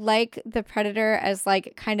 I like the Predator as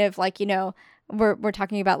like kind of like, you know, we're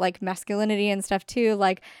talking about like masculinity and stuff too,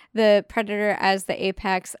 like the Predator as the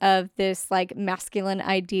apex of this like masculine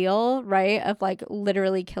ideal, right? Of like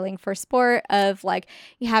literally killing for sport, of like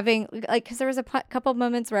having like, because there was a couple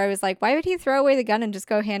moments where I was like, why would he throw away the gun and just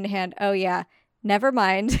go hand to hand? Oh yeah, never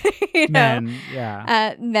mind. You know? Men,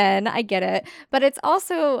 yeah. Men, I get it. But it's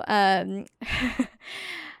also the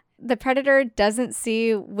Predator doesn't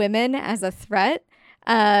see women as a threat.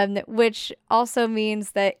 Which also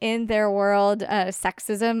means that in their world,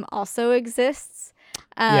 sexism also exists,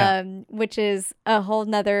 which is a whole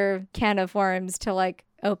nother can of worms to like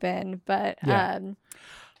open. But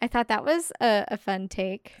I thought that was a fun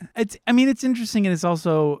take. It's interesting, and it's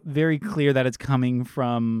also very clear that it's coming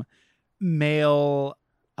from male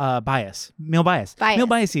biases.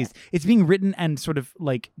 It's being written and sort of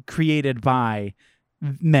like created by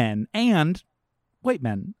men and white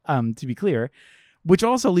men, to be clear. Which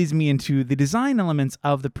also leads me into the design elements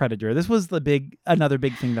of the Predator. This was another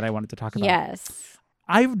big thing that I wanted to talk about. Yes.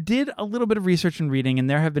 I did a little bit of research and reading, and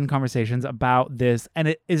there have been conversations about this, and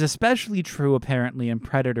it is especially true apparently in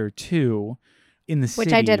Predator 2 in the city.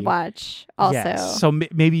 Which I did watch also. Yes. So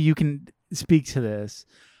maybe you can speak to this.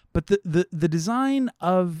 But the design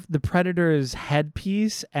of the Predator's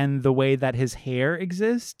headpiece and the way that his hair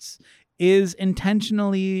exists is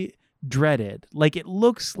intentionally dreaded. Like, it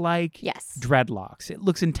looks like dreadlocks. It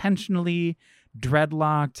looks intentionally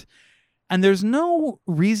dreadlocked. And there's no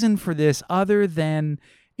reason for this other than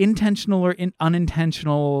intentional or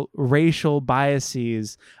unintentional racial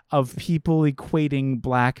biases of people equating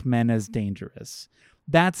black men as dangerous.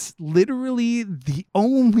 That's literally the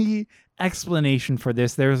only explanation for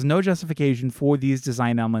this. There is no justification for these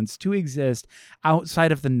design elements to exist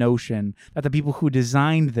outside of the notion that the people who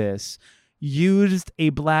designed this used a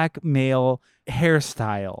black male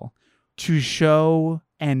hairstyle to show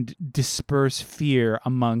and disperse fear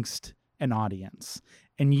amongst an audience,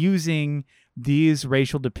 and using these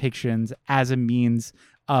racial depictions as a means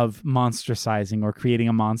of monstricizing or creating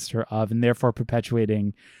a monster of, and therefore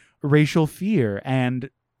perpetuating racial fear and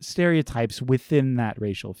stereotypes within that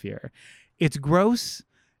racial fear. It's gross.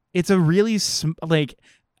 It's a really,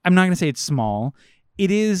 I'm not going to say it's small. It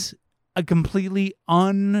is a completely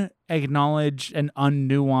unacknowledged and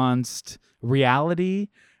unnuanced reality.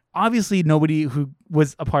 Obviously, nobody who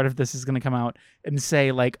was a part of this is going to come out and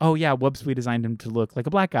say like, oh yeah, whoops, we designed him to look like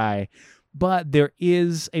a black guy. But there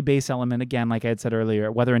is a base element, again, like I had said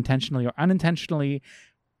earlier, whether intentionally or unintentionally,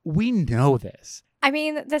 we know this. I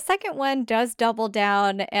mean, the second one does double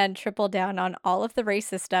down and triple down on all of the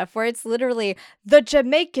racist stuff, where it's literally the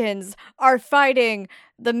Jamaicans are fighting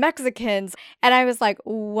the Mexicans. And I was like,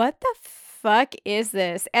 what the fuck is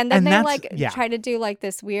this? And then they try to do like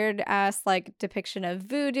this weird ass like depiction of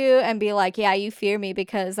voodoo and be like, yeah, you fear me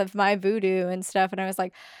because of my voodoo and stuff. And I was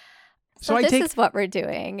like, so this is what we're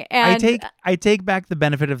doing. And I take back the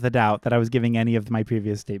benefit of the doubt that I was giving any of my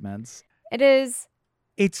previous statements.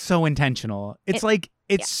 It's so intentional.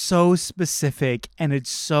 It's so specific and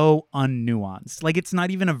it's so unnuanced. Like, it's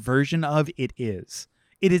not even a version of it is.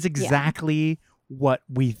 It is exactly what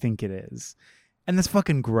we think it is. And that's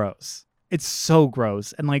fucking gross. It's so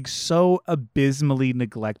gross and like so abysmally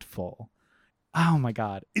neglectful. Oh my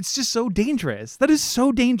God. It's just so dangerous. That is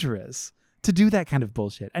so dangerous to do that kind of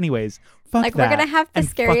bullshit. Anyways, fuck like, that. We're going to have the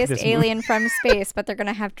scariest alien from space, but they're going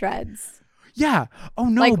to have dreads. Yeah. Oh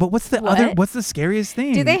no, like, but what's the scariest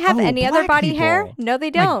thing? Do they have any other body hair? No, they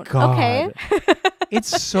don't. Okay.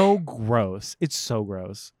 It's so gross. It's so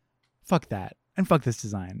gross. Fuck that. And fuck this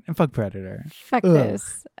design. And fuck Predator. Fuck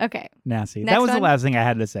this. Okay. Nasty. That was the last thing I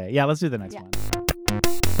had to say. Yeah, let's do the next one.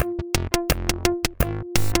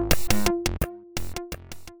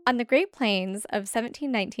 On the Great Plains of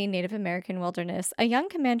 1719 Native American wilderness, a young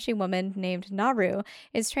Comanche woman named Naru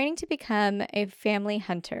is training to become a family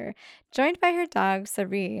hunter. Joined by her dog,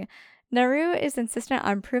 Sari, Naru is insistent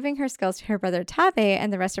on proving her skills to her brother Tabe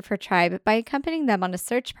and the rest of her tribe by accompanying them on a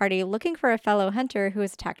search party looking for a fellow hunter who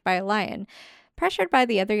was attacked by a lion. Pressured by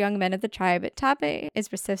the other young men of the tribe, Tabe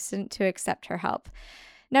is resistant to accept her help.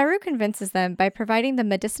 Naru convinces them by providing the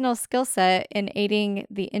medicinal skill set in aiding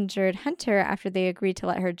the injured hunter after they agree to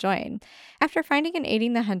let her join. After finding and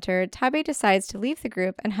aiding the hunter, Tabe decides to leave the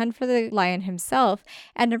group and hunt for the lion himself,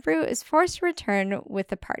 and Naru is forced to return with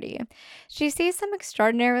the party. She sees some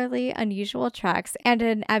extraordinarily unusual tracks and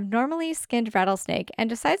an abnormally skinned rattlesnake and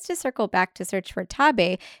decides to circle back to search for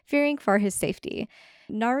Tabe, fearing for his safety.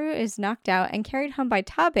 Naru is knocked out and carried home by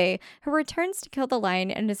Tabe, who returns to kill the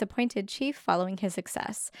lion and is appointed chief following his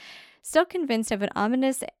success. Still convinced of an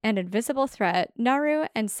ominous and invisible threat, Naru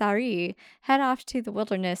and Sari head off to the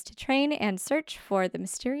wilderness to train and search for the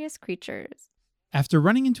mysterious creatures. After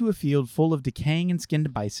running into a field full of decaying and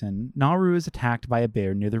skinned bison, Naru is attacked by a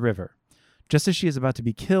bear near the river. Just as she is about to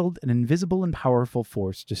be killed, an invisible and powerful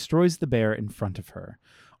force destroys the bear in front of her.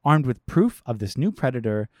 Armed with proof of this new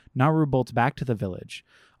predator, Naru bolts back to the village.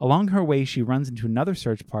 Along her way, she runs into another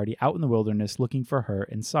search party out in the wilderness looking for her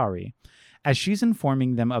and Sari. As she's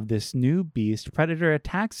informing them of this new beast, Predator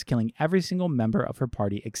attacks, killing every single member of her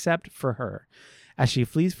party except for her. As she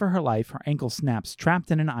flees for her life, her ankle snaps, trapped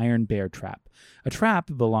in an iron bear trap, a trap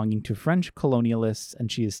belonging to French colonialists,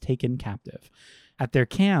 and she is taken captive. At their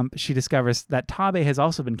camp, she discovers that Tabe has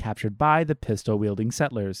also been captured by the pistol-wielding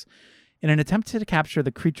settlers. In an attempt to capture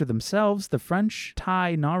the creature themselves, the French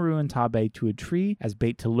tie Naru and Tabe to a tree as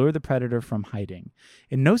bait to lure the predator from hiding.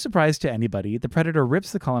 In no surprise to anybody, the predator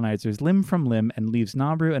rips the colonizers limb from limb and leaves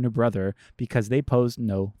Naru and her brother because they pose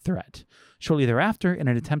no threat. Shortly thereafter, in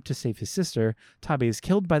an attempt to save his sister, Tabe is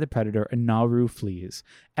killed by the predator and Naru flees.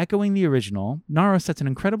 Echoing the original, Naru sets an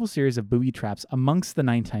incredible series of booby traps amongst the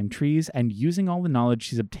nighttime trees, and using all the knowledge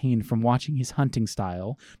she's obtained from watching his hunting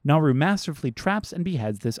style, Naru masterfully traps and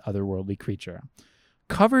beheads this otherworldly creature.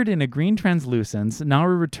 Covered in a green translucence,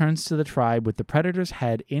 Naru returns to the tribe with the predator's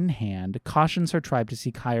head in hand, cautions her tribe to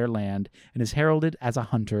seek higher land, and is heralded as a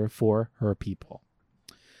hunter for her people.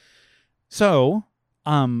 So,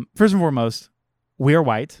 first and foremost, we are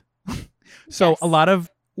white. So yes. A lot of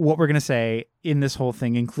what we're going to say in this whole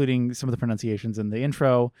thing, including some of the pronunciations in the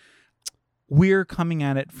intro, we're coming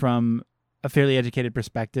at it from a fairly educated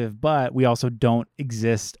perspective, but we also don't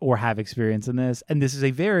exist or have experience in this. And this is a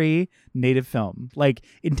very native film, like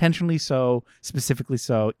intentionally so, specifically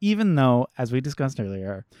so, even though, as we discussed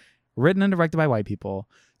earlier, written and directed by white people,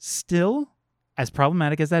 still, as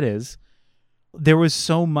problematic as that is, there was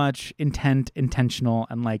so much intentional,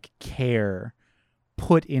 and like care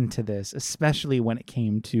put into this, especially when it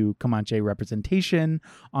came to Comanche representation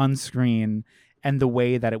on screen and the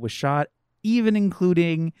way that it was shot, even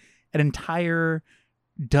including an entire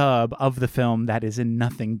dub of the film that is in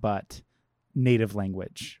nothing but native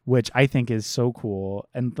language, which I think is so cool.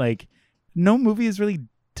 And like, no movie has really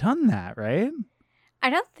done that, right? I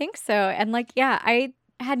don't think so. And like, yeah, I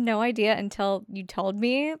had no idea until you told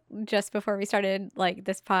me just before we started like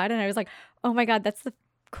this pod, and I was like, oh my God, that's the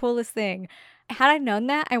coolest thing. Had I known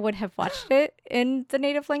that, I would have watched it in the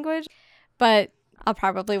native language, but I'll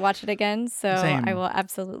probably watch it again, so Same. I will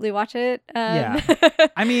absolutely watch it. Yeah.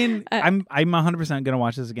 I mean, I'm 100% gonna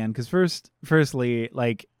watch this again because firstly,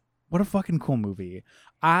 like, what a fucking cool movie.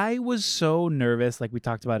 I was so nervous, like we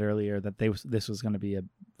talked about earlier, that this was gonna be a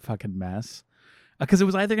fucking mess because it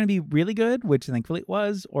was either gonna be really good, which thankfully it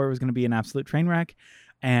was, or it was gonna be an absolute train wreck.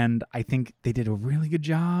 And I think they did a really good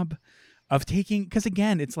job of taking, because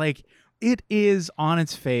again, it's like it is on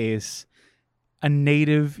its face a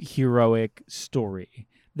native heroic story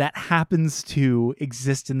that happens to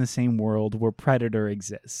exist in the same world where Predator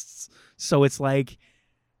exists. So it's like,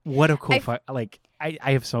 what a cool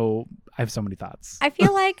I have so many thoughts. I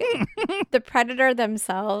feel like the Predator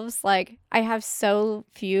themselves, like I have so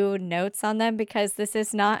few notes on them because this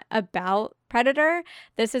is not about Predator.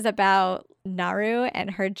 This is about Naru and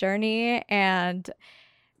her journey. And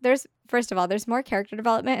first of all, there's more character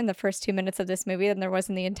development in the first 2 minutes of this movie than there was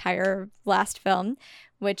in the entire last film,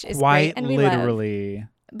 which is quite great. And we literally. love.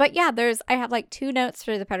 But yeah, I have like 2 notes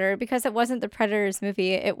for the Predator because it wasn't the Predator's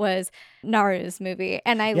movie, it was Naru's movie.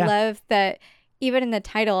 And I love that even in the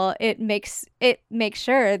title, it makes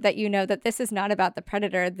sure that you know that this is not about the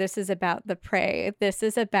Predator. This is about the prey. This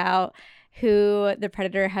is about who the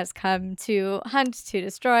Predator has come to hunt, to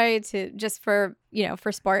destroy, to just for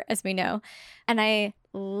sport, as we know. And I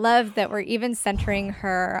love that we're even centering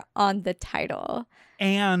her on the title.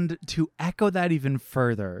 And to echo that even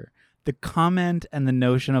further, the comment and the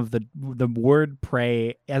notion of the word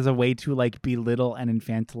prey as a way to like belittle and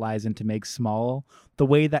infantilize and to make small, the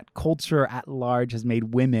way that culture at large has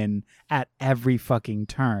made women at every fucking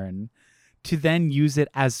turn, to then use it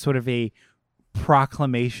as sort of a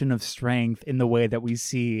proclamation of strength in the way that we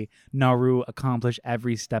see Naru accomplish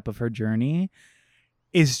every step of her journey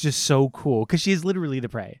is just so cool, because she's literally the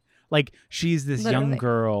prey. Like, she's this young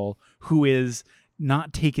girl who is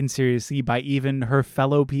not taken seriously by even her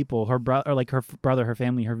fellow people, her brother, her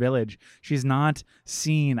family, her village. She's not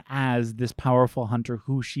seen as this powerful hunter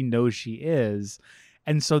who she knows she is.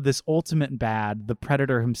 And so this ultimate bad, the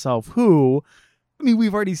Predator himself, who, I mean,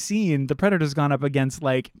 we've already seen the Predator's gone up against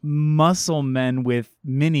like muscle men with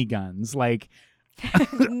miniguns, like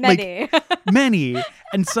many. Many.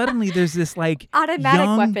 And suddenly there's this like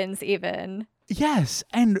automatic weapons even. Yes.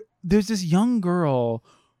 And there's this young girl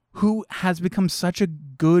who has become such a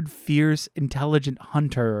good, fierce, intelligent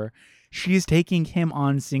hunter. She's taking him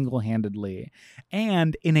on single-handedly.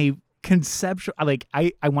 And in a conceptual, like,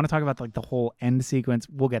 I want to talk about like the whole end sequence.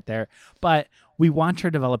 We'll get there. But we watch her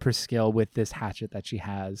develop her skill with this hatchet that she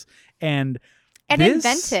reinvent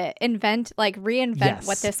reinvent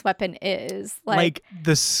what this weapon is. Like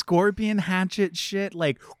the scorpion hatchet shit,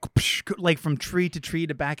 like from tree to tree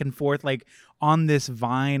to back and forth, like on this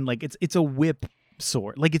vine, like it's a whip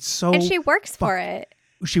sword. Like, it's so, and she works for it.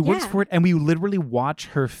 She works for it, and we literally watch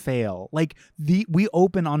her fail. Like, we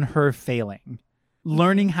open on her failing,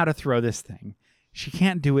 learning how to throw this thing. She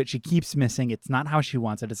can't do it. She keeps missing. It's not how she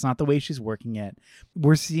wants it. It's not the way she's working it.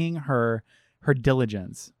 We're seeing her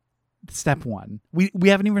diligence. Step one. We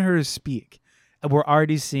haven't even heard her speak. We're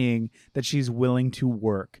already seeing that she's willing to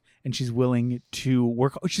work, and she's willing to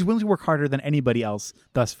work harder than anybody else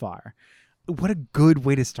thus far. What a good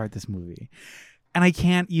way to start this movie. And I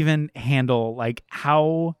can't even handle like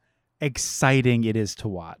how exciting it is to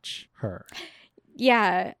watch her.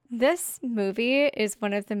 Yeah, this movie is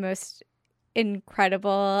one of the most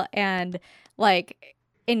incredible and like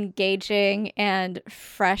engaging and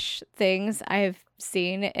fresh things I've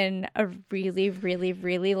seen in a really, really,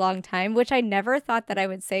 really long time, which I never thought that I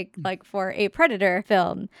would say like for a Predator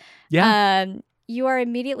film. Yeah. You are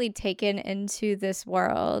immediately taken into this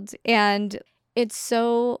world, and it's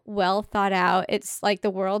so well thought out. It's like the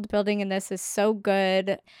world building in this is so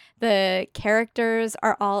good. The characters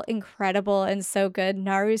are all incredible and so good.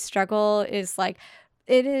 Naru's struggle is like,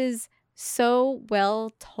 it is so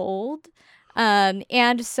well told.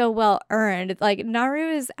 And so well earned. Like, Naru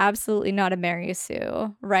is absolutely not a Mary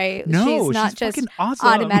Sue, right? No, she's not just awesome.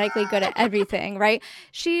 automatically good at everything, right?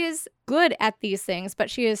 She is good at these things, but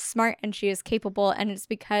she is smart and she is capable, and it's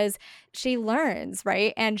because she learns,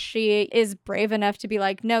 right? And she is brave enough to be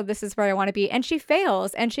like, no, this is where I want to be. And she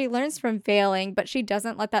fails and she learns from failing, but she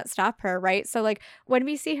doesn't let that stop her, right? So like when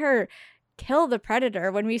we see her kill the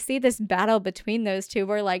Predator, when we see this battle between those two,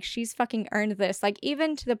 we're like, she's fucking earned this. Like,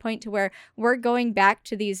 even to the point to where we're going back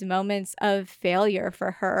to these moments of failure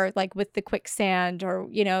for her, like with the quicksand or,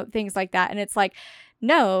 you know, things like that. And it's like,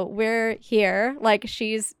 no, we're here. Like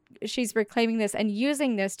she's reclaiming this and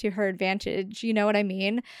using this to her advantage. You know what I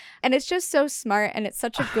mean? And it's just so smart, and it's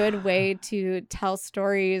such a good way to tell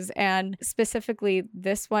stories. And specifically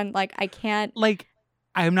this one, like I can't, like,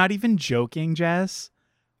 I'm not even joking, Jess.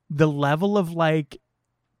 The level of like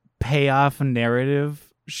payoff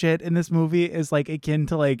narrative shit in this movie is like akin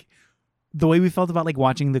to like the way we felt about like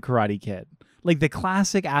watching The Karate Kid. Like the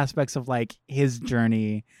classic aspects of like his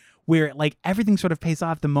journey where like everything sort of pays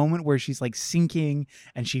off. The moment where she's like sinking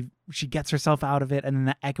and she gets herself out of it, and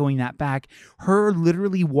then echoing that back, her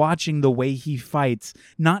literally watching the way he fights,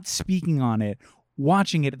 not speaking on it,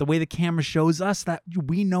 watching it, the way the camera shows us that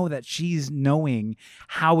we know that she's knowing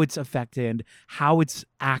how it's affected, how it's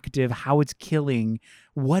active, how it's killing,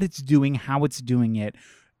 what it's doing, how it's doing it.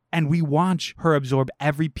 And we watch her absorb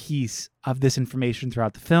every piece of this information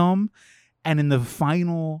throughout the film. And in the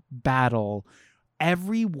final battle,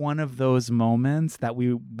 every one of those moments that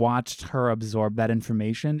we watched her absorb that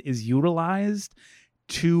information is utilized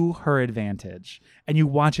to her advantage. And you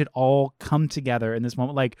watch it all come together in this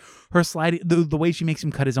moment. Like her sliding, the way she makes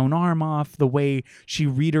him cut his own arm off, the way she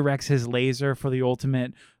redirects his laser for the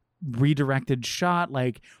ultimate redirected shot,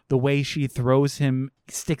 like the way she throws him,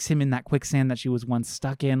 sticks him in that quicksand that she was once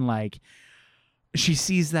stuck in. Like she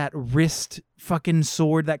sees that wrist fucking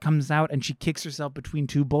sword that comes out and she kicks herself between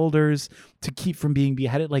two boulders to keep from being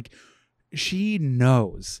beheaded. Like she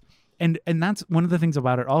knows. And that's one of the things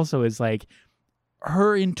about it also is like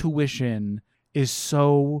her intuition is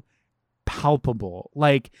so palpable.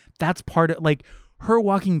 Like that's part of like her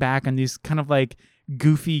walking back on these kind of like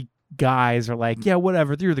goofy guys are like, yeah,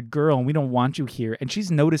 whatever, you're the girl and we don't want you here. And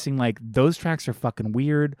she's noticing like those tracks are fucking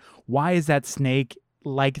weird. Why is that snake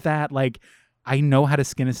like that? Like I know how to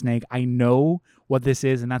skin a snake. I know what this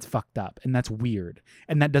is, and that's fucked up, and that's weird,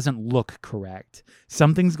 and that doesn't look correct.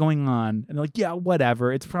 Something's going on, and they're like, yeah,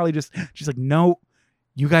 whatever. It's probably just, she's like, no,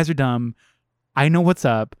 you guys are dumb. I know what's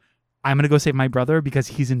up. I'm going to go save my brother because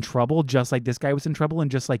he's in trouble, just like this guy was in trouble,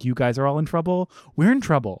 and just like you guys are all in trouble. We're in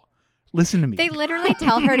trouble. Listen to me. They literally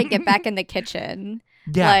tell her to get back in the kitchen.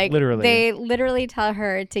 Yeah, like, literally. They literally tell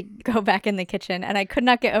her to go back in the kitchen. And I could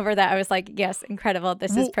not get over that. I was like, yes, incredible.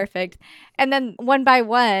 This is perfect. And then one by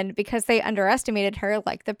one, because they underestimated her,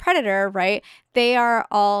 like the Predator, right? They are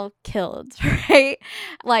all killed, right?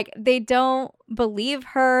 Like they don't believe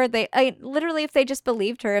her. Literally, if they just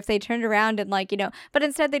believed her, if they turned around and like, but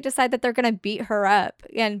instead they decide that they're going to beat her up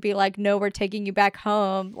and be like, no, we're taking you back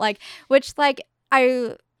home. Like, which like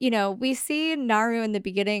we see Naru in the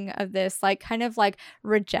beginning of this, like, kind of like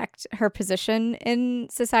reject her position in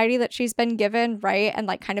society that she's been given, right? And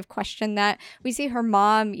like kind of question that. We see her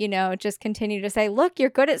mom, just continue to say, look, you're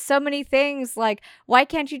good at so many things. Like, why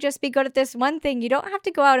can't you just be good at this one thing? You don't have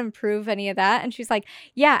to go out and prove any of that. And she's like,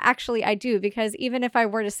 yeah, actually, I do. Because even if I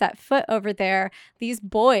were to set foot over there, these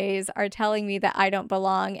boys are telling me that I don't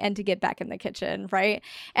belong and to get back in the kitchen, right?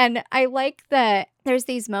 And I like that there's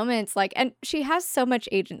these moments like, and she has so much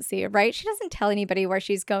agency, right? She doesn't tell anybody where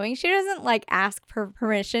she's going. She doesn't like ask for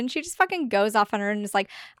permission. She just fucking goes off on her and is like,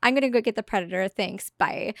 I'm going to go get the Predator. Thanks.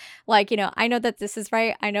 Bye. Like, I know that this is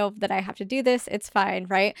right. I know that I have to do this. It's fine.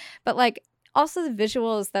 Right. But like also the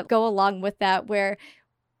visuals that go along with that, where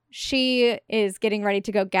she is getting ready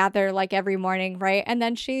to go gather like every morning. Right. And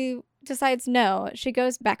then she decides no. She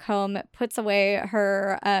goes back home, puts away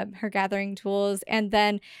her gathering tools, and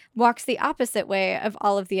then walks the opposite way of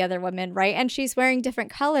all of the other women, right? And she's wearing different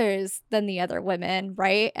colors than the other women,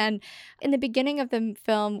 right? And in the beginning of the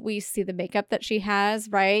film, we see the makeup that she has,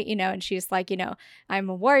 right? And she's like, I'm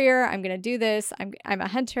a warrior. I'm gonna do this. I'm a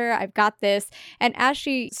hunter. I've got this. And as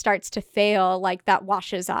she starts to fail, like that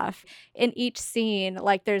washes off. In each scene,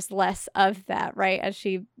 like there's less of that, right? As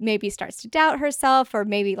she maybe starts to doubt herself, or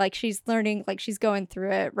maybe like she's learning, like she's going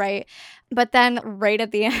through it, right? But then right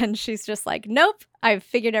at the end, she's just like, nope, I've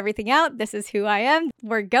figured everything out. This is who I am.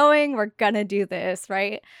 We're gonna do this,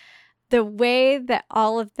 right? The way that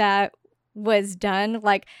all of that was done,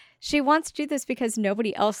 like she wants to do this because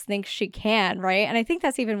nobody else thinks she can, right? And I think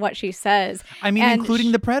that's even what she says. I mean,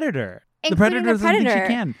 including the Predator. The Predator doesn't think she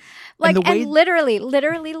can. Like, and literally, like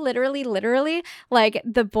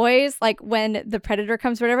the boys, like when the Predator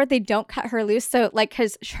comes or whatever, they don't cut her loose. So like,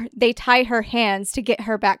 because they tie her hands to get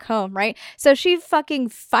her back home, right? So she fucking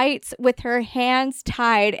fights with her hands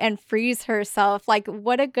tied and frees herself. Like,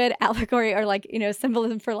 what a good allegory or like,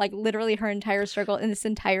 symbolism for like literally her entire struggle in this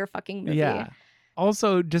entire fucking movie. Yeah.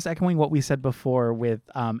 Also, just echoing what we said before with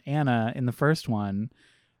Anna in the first one,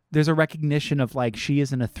 there's a recognition of like she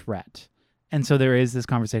isn't a threat. And so there is this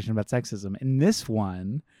conversation about sexism. In this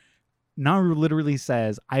one, Naru literally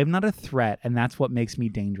says, I am not a threat, and that's what makes me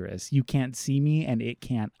dangerous. You can't see me, and it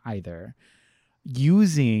can't either.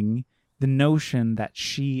 Using the notion that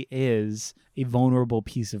she is a vulnerable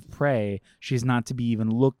piece of prey, she's not to be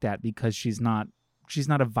even looked at because she's not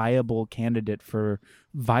a viable candidate for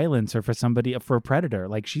violence or for a predator.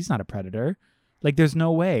 Like, she's not a predator. Like, there's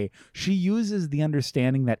no way. She uses the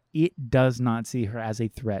understanding that it does not see her as a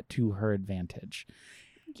threat to her advantage.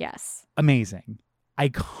 Yes. Amazing.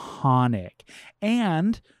 Iconic.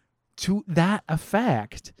 And to that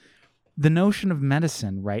effect, the notion of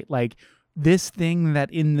medicine, right? Like, this thing that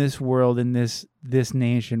in this world, in this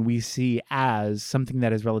nation, we see as something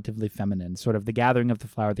that is relatively feminine, sort of the gathering of the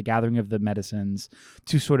flower, the gathering of the medicines,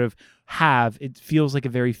 to sort of have, it feels like a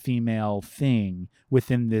very female thing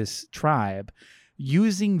within this tribe,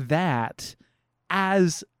 using that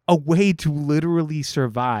as a way to literally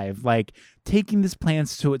survive, like taking this plant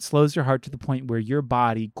so it slows your heart to the point where your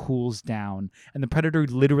body cools down and the predator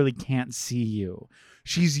literally can't see you.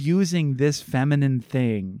 She's using this feminine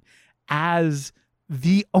thing as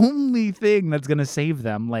the only thing that's going to save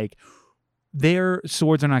them. Like, their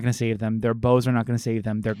swords are not going to save them. Their bows are not going to save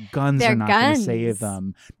them. Their guns are not going to save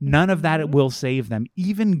them. None of that will save them.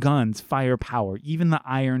 Even guns, firepower, even the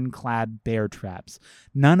ironclad bear traps.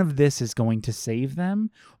 None of this is going to save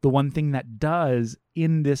them. The one thing that does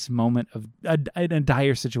in this moment of a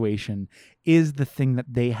dire situation is the thing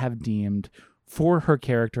that they have deemed for her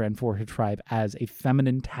character and for her tribe as a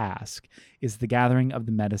feminine task, is the gathering of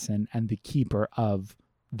the medicine and the keeper of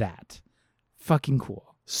that. Fucking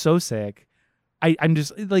cool. So sick. I'm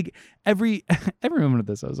just like every moment of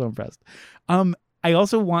this, I was so impressed. I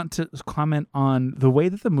also want to comment on the way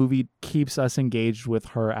that the movie keeps us engaged with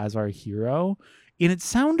her as our hero in its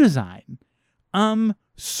sound design.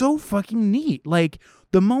 So fucking neat. Like,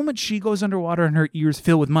 the moment she goes underwater and her ears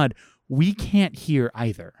fill with mud, we can't hear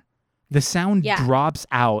either. The sound drops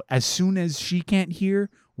out. As soon as she can't hear,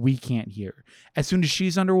 we can't hear. As soon as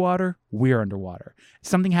she's underwater, we're underwater.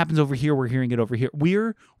 Something happens over here, we're hearing it over here.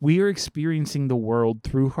 We're experiencing the world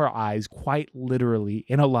through her eyes quite literally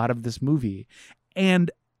in a lot of this movie.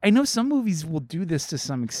 And I know some movies will do this to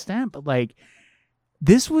some extent, but like,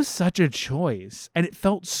 this was such a choice and it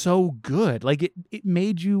felt so good. Like, it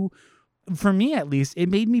made you, for me at least, it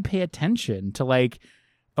made me pay attention to like,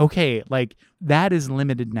 okay, like, that is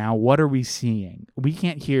limited now. What are we seeing? We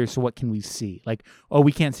can't hear, so what can we see? Like, oh,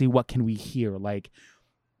 we can't see, what can we hear? Like,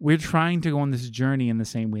 we're trying to go on this journey in the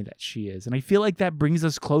same way that she is. And I feel like that brings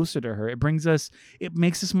us closer to her. It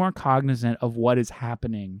makes us more cognizant of what is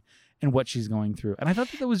happening and what she's going through. And I thought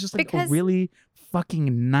that was just like a really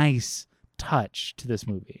fucking nice touch to this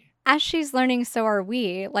movie. As she's learning, so are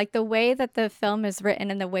we. Like, the way that the film is written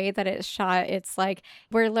and the way that it's shot, it's like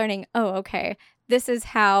we're learning, oh, okay, this is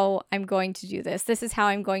how I'm going to do this. This is how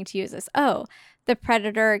I'm going to use this. Oh, the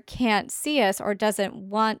predator can't see us or doesn't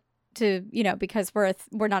want to, because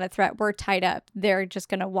we're not a threat. We're tied up. They're just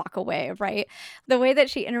going to walk away, right? The way that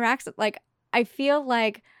she interacts, like, I feel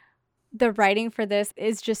like the writing for this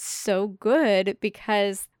is just so good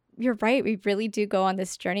because you're right. We really do go on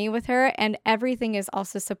this journey with her, and everything is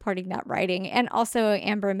also supporting that writing. And also,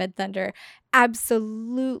 Amber Midthunder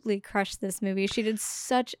absolutely crushed this movie. She did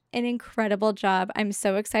such an incredible job. I'm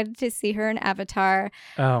so excited to see her in Avatar.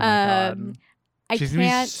 Oh my God. She's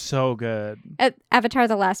gonna be so good. Avatar: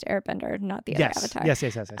 The Last Airbender, not the other Avatar. Yes.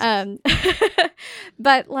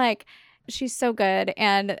 But like, she's so good,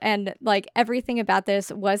 and like everything about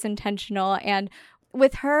this was intentional. And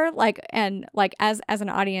with her, as an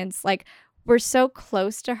audience, like, we're so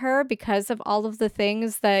close to her because of all of the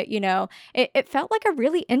things that, it felt like a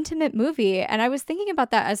really intimate movie. And I was thinking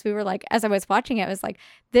about that as I was watching it, I was like,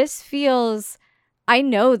 this feels, I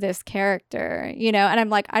know this character, and I'm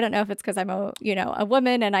like, I don't know if it's because I'm a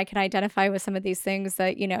woman and I can identify with some of these things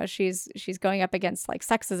that, she's going up against, like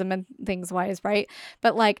sexism and things wise. Right.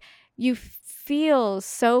 But like, you feel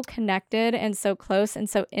so connected and so close and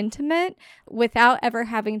so intimate without ever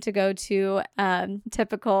having to go to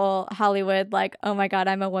typical Hollywood, like, oh my God,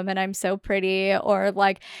 I'm a woman, I'm so pretty, or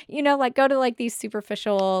like, like go to like these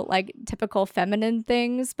superficial, like typical feminine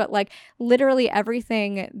things. But like literally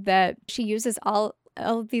everything that she uses, all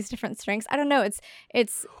of these different strengths. I don't know.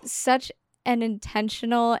 It's such an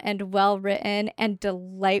intentional and well-written and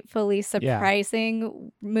delightfully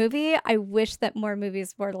surprising movie. I wish that more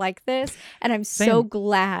movies were like this, and I'm so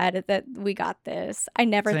glad that we got this. I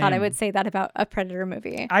never thought I would say that about a Predator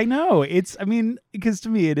movie. I know. Because to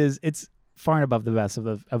me it's far and above the best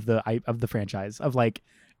of the franchise. Of like,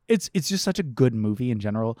 it's just such a good movie in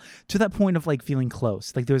general, to that point of like feeling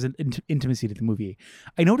close. Like there's an intimacy to the movie.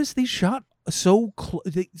 I noticed they shot so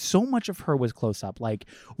much of her was close up. Like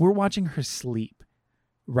we're watching her sleep,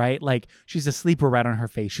 right? Like she's asleep, we're right on her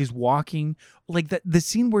face. She's walking, like the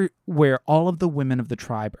scene where all of the women of the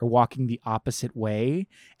tribe are walking the opposite way,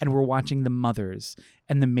 and we're watching the mothers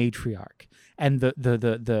and the matriarch and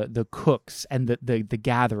the cooks and the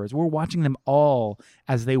gatherers. We're watching them all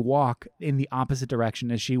as they walk in the opposite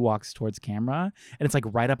direction as she walks towards camera, and it's like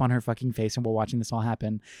right up on her fucking face, and we're watching this all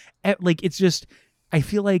happen. Like it's just, I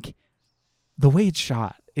feel like the way it's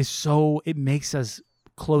shot is so, it makes us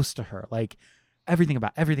close to her. Like everything.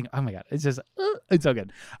 Oh my God. It's just, it's so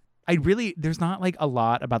good. There's not like a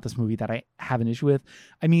lot about this movie that I have an issue with.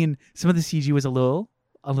 I mean, some of the CG was a little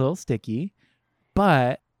sticky,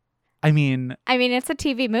 but I mean, it's a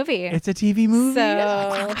TV movie. It's a TV movie.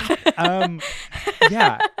 So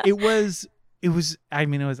yeah, it was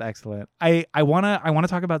excellent. I want to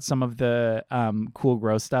talk about some of the cool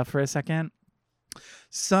gross stuff for a second.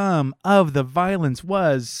 Some of the violence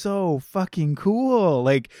was so fucking cool.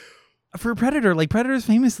 Like for Predator, like Predator's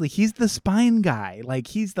famously, he's the spine guy. Like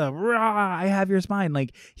he's the rah, I have your spine.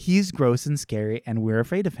 Like he's gross and scary, and we're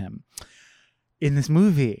afraid of him. In this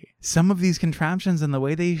movie, some of these contraptions and the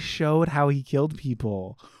way they showed how he killed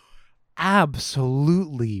people,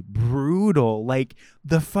 absolutely brutal. Like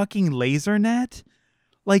the fucking laser net.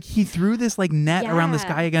 Like he threw this like net around this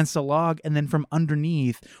guy against a log, and then from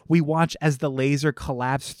underneath we watch as the laser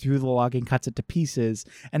collapses through the log and cuts it to pieces,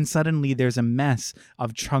 and suddenly there's a mess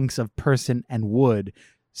of chunks of person and wood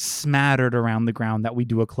smattered around the ground that we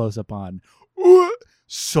do a close-up on.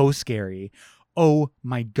 So scary. Oh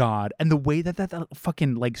my God. And the way that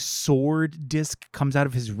fucking like sword disc comes out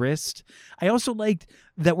of his wrist. I also liked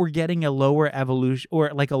that we're getting a lower evolution,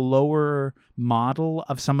 or like a lower model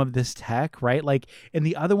of some of this tech, right? Like in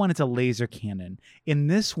the other one, it's a laser cannon. In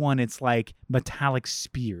this one, it's like metallic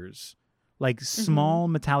spears, like small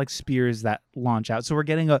metallic spears that launch out. So we're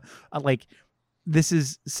getting a like, this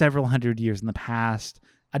is several hundred years in the past,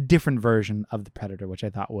 a different version of the Predator, which I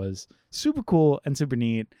thought was super cool and super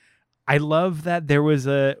neat. I love that there was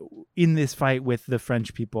in this fight with the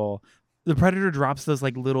French people, the Predator drops those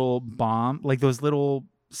like little like those little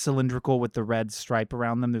cylindrical with the red stripe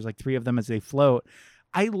around them. There's like 3 of them as they float.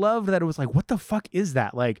 I love that it was like, what the fuck is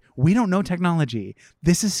that? Like, we don't know technology.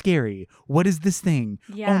 This is scary. What is this thing?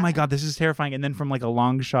 Yeah. Oh my God, this is terrifying. And then from like a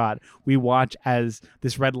long shot, we watch as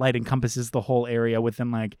this red light encompasses the whole area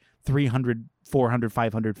within like 300, 400,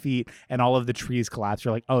 500 feet, and all of the trees collapse.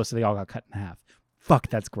 You're like, oh, so they all got cut in half. Fuck,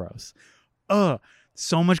 that's gross.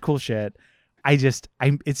 So much cool shit.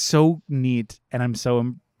 It's so neat, and I'm so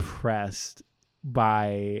impressed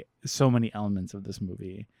by so many elements of this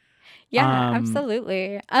movie. Yeah,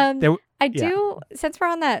 absolutely. Since we're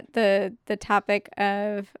on the topic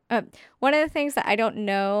of one of the things that I don't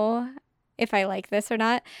know if I like this or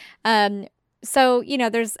not. So,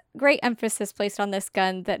 there's great emphasis placed on this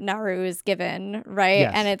gun that Naru is given, right?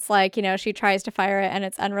 Yes. And it's like, she tries to fire it and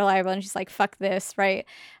it's unreliable, and she's like, fuck this, right?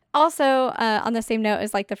 Also, on the same note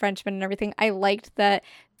as like the Frenchman and everything, I liked that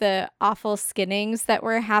the awful skinnings that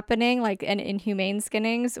were happening, like and inhumane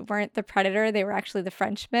skinnings, weren't the Predator. They were actually the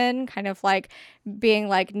Frenchmen, kind of like being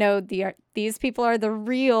like, no, these people are the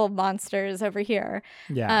real monsters over here.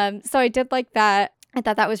 Yeah. So I did like that. I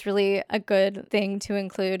thought that was really a good thing to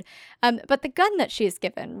include. But the gun that she's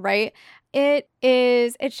given, right? It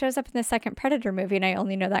shows up in the second Predator movie, and I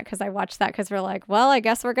only know that because I watched that because we're like, well, I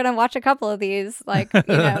guess we're gonna watch a couple of these, like,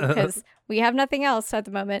 because we have nothing else at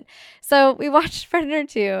the moment. So we watched Predator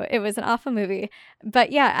 2. It was an awful movie,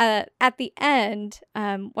 but yeah, at the end,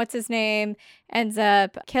 what's his name ends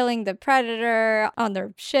up killing the Predator on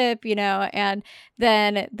their ship, and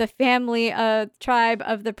then the family tribe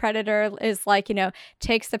of the Predator is like,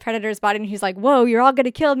 takes the Predator's body, and he's like, whoa, you're all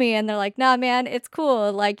gonna kill me, and they're like, nah, man, it's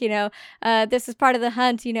cool, like, this is part of the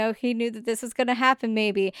hunt, he knew that this was gonna happen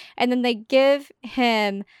maybe, and then they give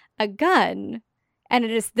him a gun, and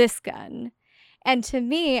it is this gun. And to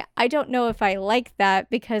me, I don't know if I like that,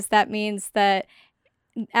 because that means that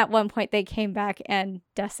at one point they came back and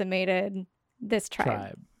decimated this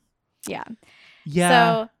tribe. Yeah.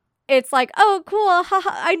 So it's like, oh, cool.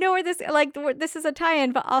 I know where this is a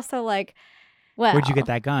tie-in, but also like, well, where'd you get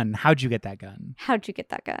that gun? How'd you get that gun?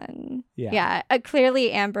 Yeah.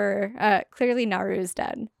 Clearly clearly Naru's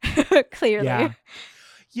dead. Clearly.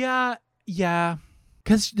 Yeah.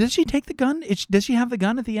 Because does she take the gun? Does she have the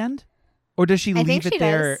gun at the end? Or does she leave it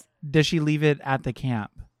there? Does she leave it at the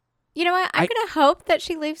camp? You know what? I'm going to hope that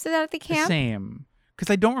she leaves it at the camp. Same. Because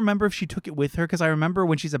I don't remember if she took it with her. Because I remember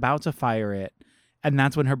when she's about to fire it, and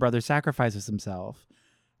that's when her brother sacrifices himself.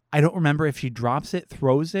 I don't remember if she drops it,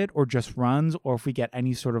 throws it, or just runs, or if we get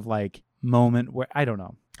any sort of like moment where I don't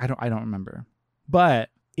know. I don't remember. But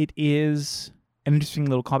it is an interesting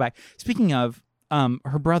little callback. Speaking of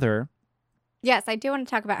her brother. Yes, I do want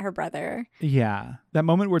to talk about her brother. Yeah. That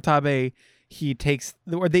moment where Taabe, he takes,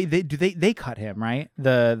 or they cut him, right?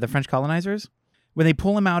 The French colonizers? When they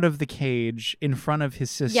pull him out of the cage in front of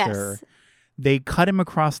his sister, yes. They cut him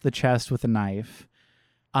across the chest with a knife,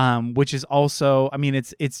 which is also, I mean,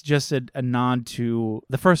 it's just a nod to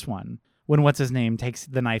the first one, when what's his name takes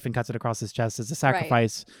the knife and cuts it across his chest as a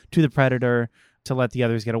sacrifice to the predator to let the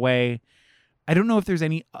others get away. I don't know if there's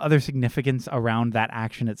any other significance around that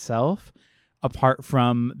action itself, apart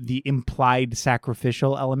from the implied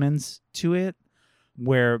sacrificial elements to it,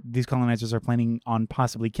 where these colonizers are planning on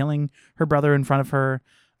possibly killing her brother in front of her.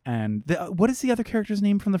 And what is the other character's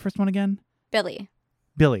name from the first one again? Billy.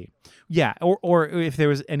 Yeah. Or if there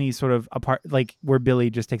was any sort of like where Billy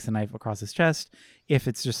just takes the knife across his chest, if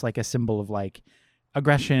it's just like a symbol of like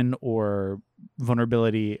aggression or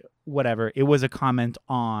vulnerability, whatever. It was a comment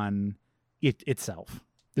on it itself.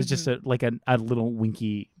 There's just a little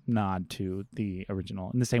winky nod to the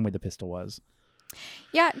original in the same way the pistol was.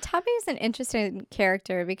 Yeah, Taabe is an interesting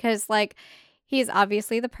character because like he's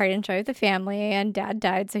obviously the pride and joy of the family, and dad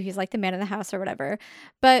died, so he's like the man of the house or whatever.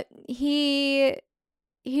 But he's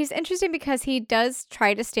interesting because he does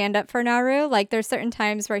try to stand up for Naru. Like there's certain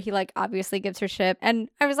times where he like obviously gives her shit, and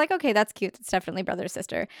I was like, okay, that's cute. It's definitely brother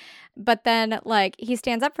sister. But then like he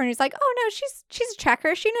stands up for her and he's like, oh no, she's a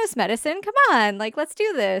tracker. She knows medicine. Come on, like let's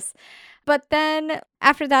do this. But then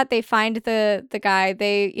after that, they find the guy.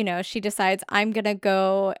 She decides, I'm gonna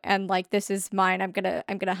go and like this is mine. I'm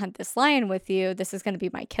gonna hunt this lion with you. This is gonna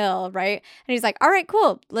be my kill, right? And he's like, all right,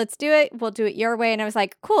 cool, let's do it. We'll do it your way. And I was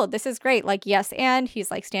like, cool, this is great. Like yes, and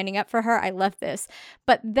he's like standing up for her. I love this.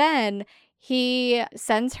 But then he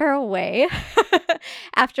sends her away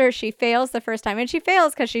after she fails the first time, and she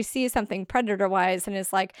fails because she sees something predator wise and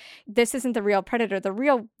is like, this isn't the real predator. The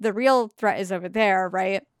real threat is over there,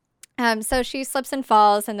 right? So she slips and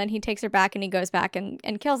falls, and then he takes her back and he goes back and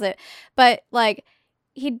kills it. But like,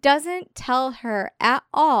 he doesn't tell her at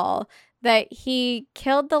all that he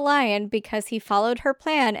killed the lion because he followed her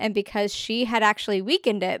plan and because she had actually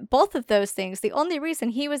weakened it. Both of those things. The only reason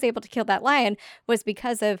he was able to kill that lion was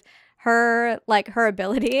because of her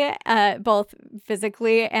ability, both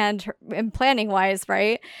physically and planning wise,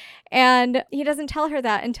 right? And he doesn't tell her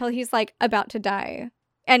that until he's like about to die.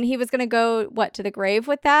 And he was going to go, to the grave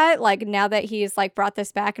with that? Like, now that he's, like, brought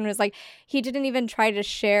this back and was like, he didn't even try to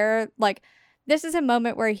share, like, this is a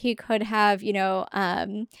moment where he could have,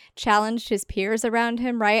 challenged his peers around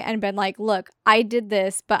him, right? And been like, look, I did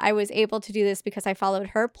this, but I was able to do this because I followed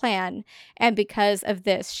her plan. And because of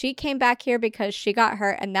this, she came back here because she got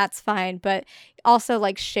hurt, and that's fine. But also,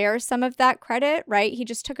 like, share some of that credit, right? He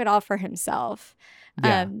just took it all for himself.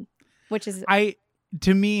 Yeah. Which is...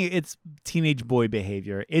 To me, it's teenage boy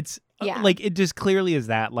behavior. It's like, it just clearly is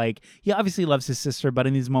that. Like, he obviously loves his sister, but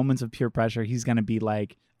in these moments of peer pressure, he's going to be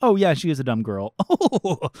like, oh, yeah, she is a dumb girl.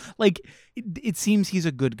 Oh, like, it seems he's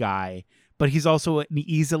a good guy, but he's also an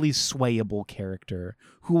easily swayable character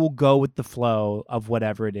who will go with the flow of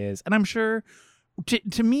whatever it is. And I'm sure,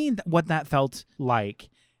 to me, what that felt like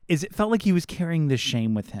is it felt like he was carrying this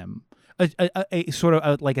shame with him. A sort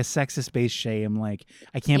of like a sexist-based shame, like,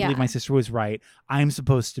 I can't believe my sister was right. I'm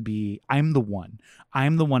the one.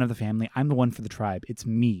 I'm the one of the family. I'm the one for the tribe. It's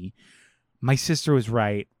me. My sister was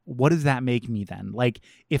right. What does that make me then? Like,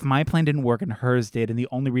 if my plan didn't work and hers did, and the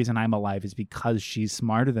only reason I'm alive is because she's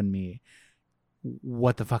smarter than me,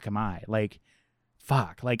 what the fuck am I? Like,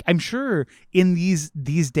 fuck. Like, I'm sure in these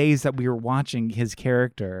days that we were watching his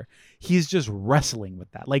character, he's just wrestling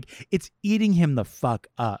with that. Like, it's eating him the fuck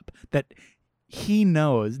up that he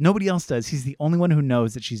knows. Nobody else does. He's the only one who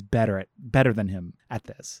knows that she's better than him at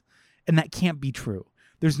this. And that can't be true.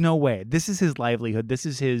 There's no way. This is his livelihood. This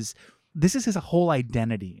is his whole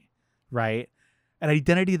identity, right? An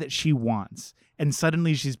identity that she wants. And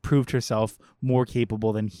suddenly she's proved herself more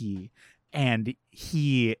capable than he. And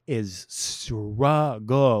he is struggling.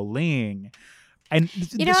 And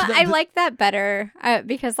I like that better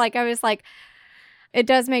because, like, I was like, it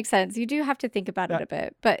does make sense. You do have to think about it a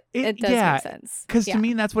bit, but it does make sense. Because to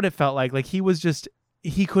me, that's what it felt like. Like,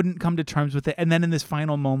 he couldn't come to terms with it. And then in this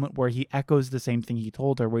final moment where he echoes the same thing he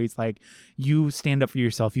told her, where he's like, you stand up for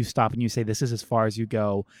yourself, you stop and you say, this is as far as you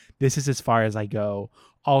go. This is as far as I go.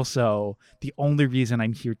 Also, the only reason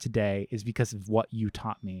I'm here today is because of what you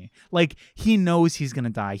taught me. Like, he knows he's going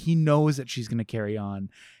to die. He knows that she's going to carry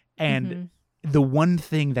on. And the one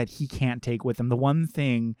thing that he can't take with him, the one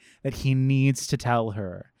thing that he needs to tell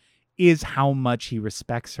her is how much he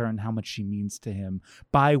respects her and how much she means to him,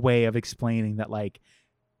 by way of explaining that like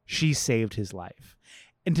she saved his life.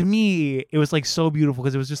 And to me, it was like so beautiful,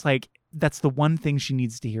 because it was just like, that's the one thing she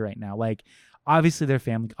needs to hear right now. Like, obviously they're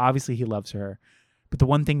family, obviously he loves her, but the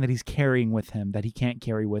one thing that he's carrying with him that he can't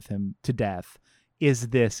carry with him to death is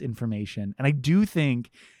this information. And I do think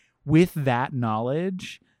with that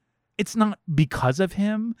knowledge, it's not because of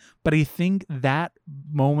him, but I think that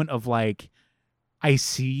moment of like, I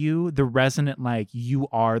see you, the resonant, like, you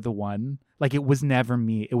are the one. Like, it was never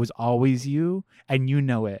me. It was always you, and you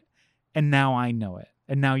know it. And now I know it.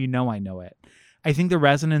 And now you know I know it. I think the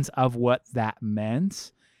resonance of what that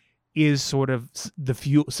meant is sort of the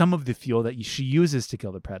fuel, some of the fuel that she uses to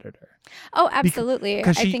kill the predator. Oh, absolutely.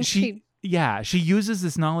 Because she uses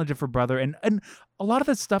this knowledge of her brother, and a lot of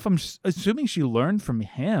that stuff I'm assuming she learned from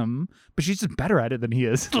him, but she's just better at it than he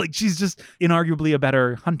is. Like, she's just inarguably a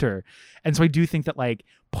better hunter. And so I do think that like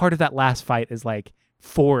part of that last fight is like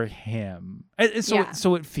for him.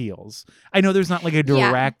 So it feels. I know there's not like a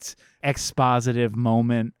direct expositive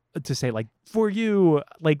moment to say like, for you,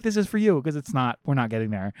 like this is for you, because it's not, we're not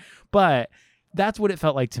getting there. But that's what it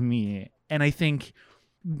felt like to me. And I think,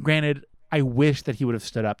 granted, I wish that he would have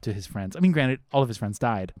stood up to his friends. I mean, granted, all of his friends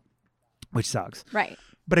died, which sucks. Right.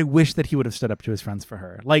 But I wish that he would have stood up to his friends for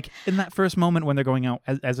her. Like, in that first moment when they're going out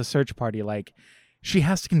as a search party, like, she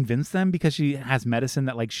has to convince them because she has medicine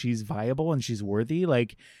that, like, she's viable and she's worthy.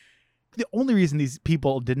 Like, the only reason these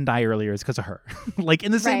people didn't die earlier is because of her. Like,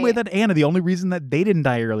 in the same way that Anna, the only reason that they didn't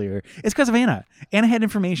die earlier is because of Anna. Anna had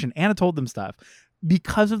information. Anna told them stuff.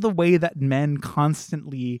 Because of the way that men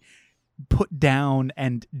constantly put down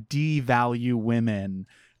and devalue women,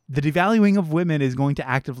 the devaluing of women is going to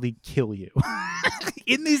actively kill you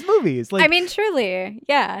in these movies. Like, I mean, truly,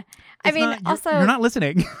 yeah. I mean, you're not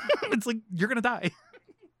listening. It's like, you're gonna die.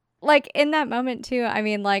 Like, in that moment too, I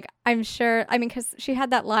mean, like, I'm sure, I mean, because she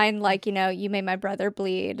had that line, like, you know, you made my brother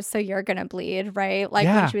bleed, so you're gonna bleed, right? Like,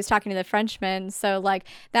 when she was talking to the Frenchman. So, like,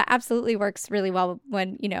 that absolutely works really well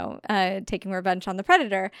when, you know, taking revenge on the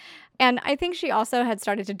predator. And I think she also had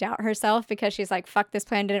started to doubt herself, because she's like, fuck, this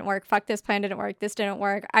plan didn't work. Fuck, this plan didn't work. This didn't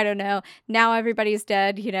work. I don't know. Now everybody's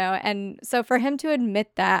dead, you know? And so for him to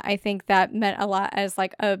admit that, I think that meant a lot as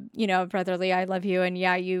like a, you know, brotherly, I love you. And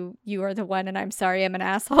yeah, you are the one. And I'm sorry, I'm an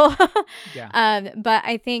asshole. But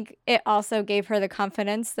I think it also gave her the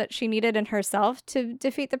confidence that she needed in herself to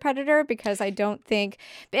defeat the predator, because I don't think,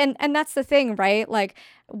 and that's the thing, right? Like,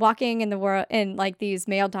 walking in the world, in like these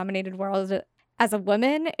male dominated worlds, as a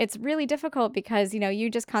woman, it's really difficult because, you know, you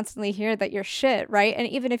just constantly hear that you're shit, right? And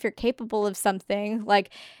even if you're capable of something, like,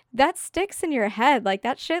 that sticks in your head. Like,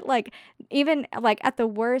 that shit, like, even like at the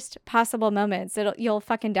worst possible moments, you'll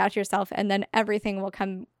fucking doubt yourself, and then everything will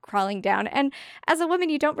come crawling down. And as a woman,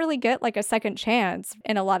 you don't really get like a second chance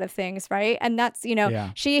in a lot of things, right? And that's, you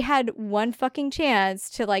know, she had one fucking chance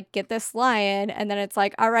to like get this lion, and then it's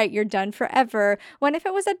like, all right, you're done forever. When if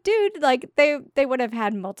it was a dude, like, they would have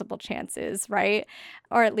had multiple chances, right?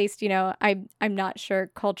 Or at least, you know, I'm not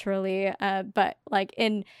sure culturally, but like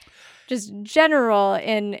in just general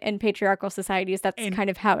in patriarchal societies, that's kind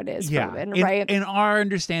of how it is for women, right? In our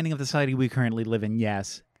understanding of the society we currently live in,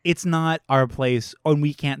 yes. It's not our place, and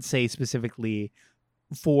we can't say specifically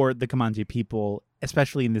for the Comanche people,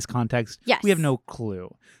 especially in this context. Yes. We have no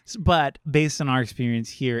clue. But based on our experience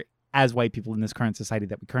here as white people in this current society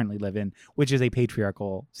that we currently live in, which is a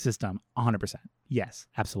patriarchal system, 100%. Yes,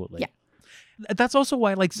 absolutely. Yeah. That's also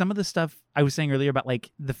why, like, some of the stuff I was saying earlier about, like,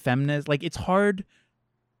 the feminist, like, it's hard,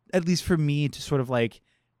 at least for me, to sort of, like,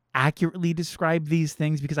 accurately describe these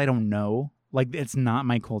things, because I don't know. Like, it's not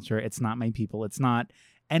my culture. It's not my people. It's not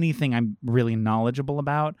anything I'm really knowledgeable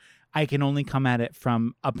about. I can only come at it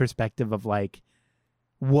from a perspective of like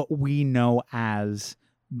what we know as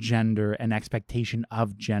gender and expectation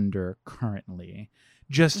of gender currently,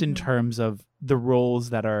 just in terms of the roles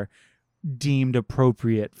that are deemed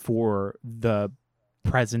appropriate for the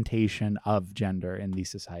presentation of gender in these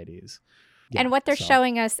societies. Yeah, and what they're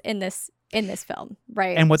showing us in this film,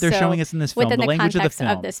 right? And what they're showing us in this film, within the language of the film.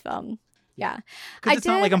 Of this film. Yeah. Because it's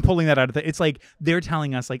not like I'm pulling that out of it's like they're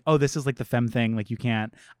telling us like, oh, this is like the femme thing. Like, you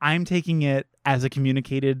can't. I'm taking it as a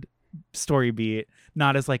communicated story beat,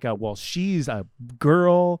 not as like a, well, she's a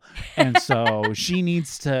girl, and so she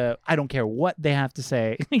needs to, I don't care what they have to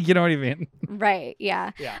say. You know what I mean? Right.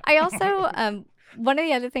 Yeah. I also One of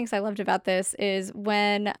the other things I loved about this is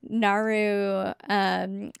when Naru,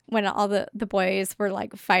 when all the boys were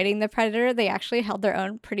like fighting the predator, they actually held their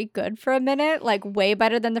own pretty good for a minute, like way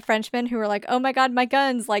better than the Frenchmen who were like, oh my God, my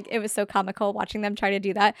guns. Like it was so comical watching them try to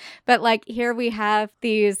do that. But like here we have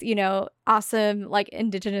these, you know, awesome like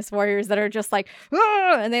indigenous warriors that are just like,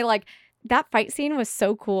 "Arr!" And they like, that fight scene was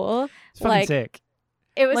so cool. It's fucking like, sick.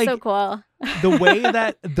 It was Like, so cool.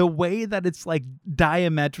 the way that it's like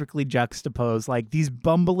diametrically juxtaposed, like these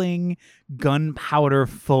bumbling gunpowder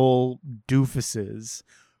full doofuses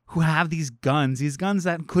who have these guns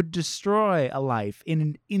that could destroy a life in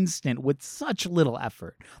an instant with such little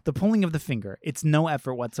effort. The pulling of the finger, it's no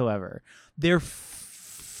effort whatsoever. They're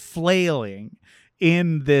flailing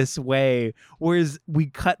in this way, whereas we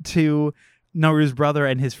cut to Naru's brother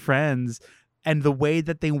and his friends, and the way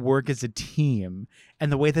that they work as a team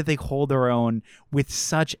and the way that they hold their own with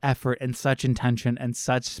such effort and such intention and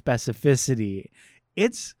such specificity.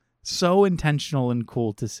 It's so intentional and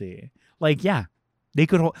cool to see. Like, yeah, they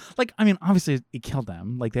could hold, like, I mean, obviously it killed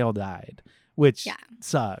them. Like, they all died, which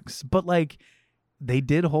sucks. But, like, they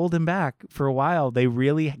did hold him back for a while. They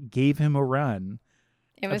really gave him a run.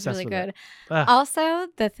 It was really good. Also,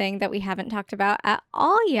 the thing that we haven't talked about at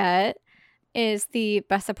all yet is the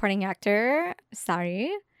best supporting actor,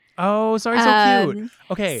 Sari. Oh, Sari, so cute.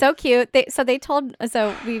 Okay. So cute.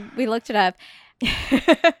 We looked it up.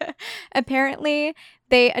 Apparently,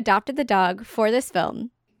 they adopted the dog for this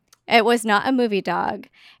film. It was not a movie dog.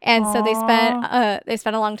 And so they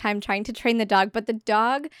spent a long time trying to train the dog, but the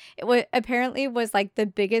dog apparently was like the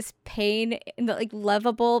biggest pain in the like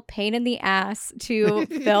lovable pain in the ass to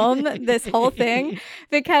film this whole thing,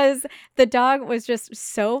 because the dog was just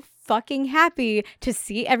so fucking happy to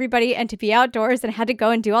see everybody and to be outdoors and had to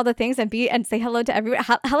go and do all the things and say hello to everyone.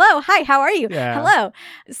 Hello, hi, how are you? Yeah. Hello.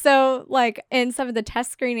 So like in some of the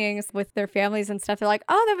test screenings with their families and stuff, they're like,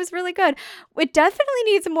 oh, that was really good. It definitely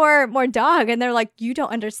needs more dog. And they're like, you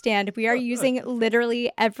don't understand. We are using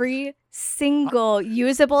literally every single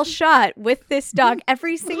usable shot with this dog.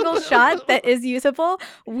 Every single shot that is usable,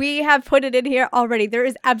 we have put it in here already. There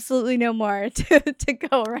is absolutely no more to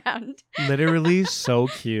go around. Literally so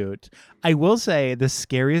cute. I will say the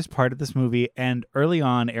scariest part of this movie, and early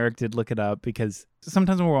on Eric did look it up, because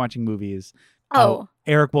sometimes when we're watching movies,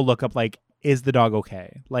 Eric will look up like, is the dog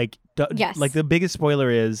okay? Like, yes. Like the biggest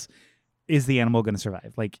spoiler is the animal going to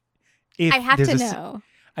survive? Like, if I have to know.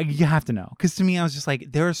 You have to know, because to me, I was just like,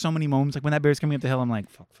 there are so many moments, like when that bear's coming up the hill, I'm like,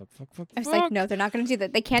 fuck. I was like, no, they're not going to do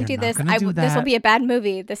that. They can't They're do this. This will be a bad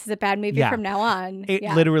movie. This is a bad movie from now on. It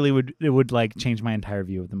literally would like change my entire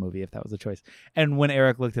view of the movie if that was a choice. And when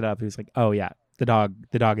Eric looked it up, he was like, oh yeah, the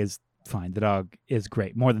dog is fine. The dog is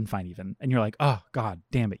great, more than fine even. And you're like, oh god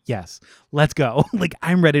damn it, yes, let's go. Like,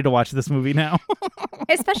 I'm ready to watch this movie now.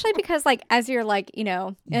 Especially because like, as you're like, you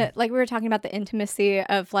know, like we were talking about the intimacy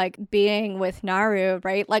of like being with Naru,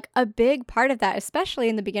 right? Like a big part of that, especially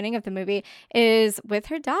in the beginning of the movie, is with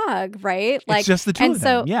her dog, right? Like, it's just the two of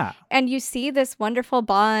them. Yeah. And you see this wonderful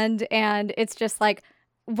bond, and it's just like,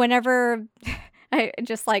 whenever I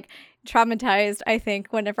just like traumatized, I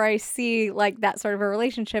think, whenever I see like that sort of a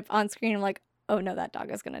relationship on screen, I'm like, oh no, that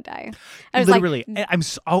dog is gonna die. I was literally,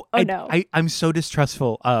 like, I'm so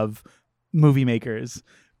distrustful of movie makers,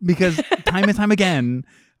 because time and time again,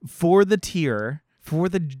 for the tear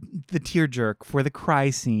jerk, for the cry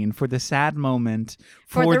scene, for the sad moment,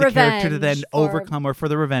 for the character to then overcome, or for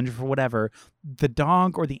the revenge, or for whatever, the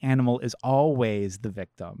dog or the animal is always the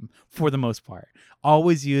victim for the most part,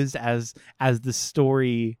 always used as the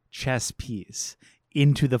story chess piece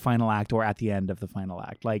into the final act or at the end of the final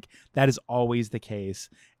act. Like, that is always the case,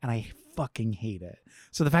 and I fucking hate it.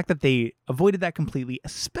 So the fact that they avoided that completely,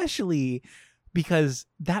 especially because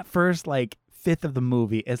that first like fifth of the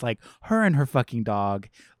movie is like her and her fucking dog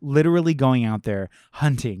literally going out there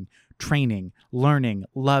hunting, training, learning,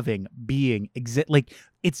 loving, being, like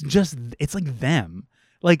it's like them.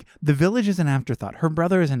 Like, the village is an afterthought. Her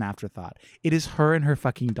brother is an afterthought. It is her and her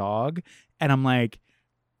fucking dog. And I'm like,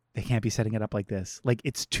 they can't be setting it up like this. Like,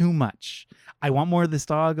 it's too much. I want more of this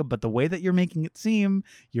dog, but the way that you're making it seem,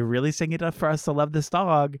 you're really setting it up for us to love this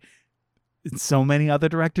dog. So many other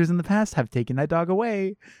directors in the past have taken that dog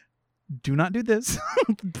away. Do not do this.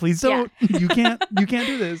 Please don't. Yeah. You can't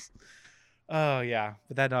do this. Oh yeah.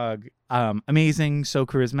 But that dog, amazing, so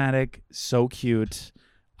charismatic, so cute.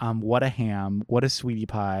 What a ham, what a sweetie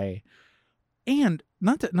pie. And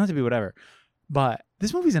not to be whatever, but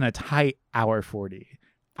this movie's in a tight hour 40.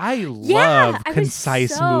 I love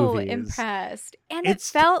concise movies. I was so impressed. And it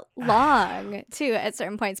felt long too at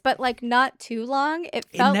certain points, but like not too long. It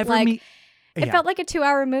felt like It felt like a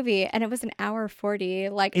 2-hour movie, and it was an hour 40.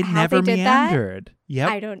 Like, It how never they did meandered. that, Yep.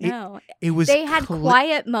 I don't know. It was. They had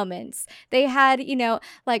quiet moments. They had,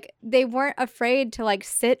 like, they weren't afraid to, like,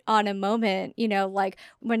 sit on a moment, like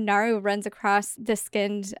when Naru runs across the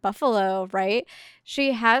skinned buffalo, right?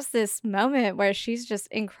 She has this moment where she's just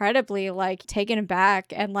incredibly, like, taken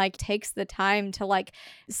aback and, like, takes the time to, like,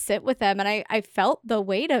 sit with them. And I felt the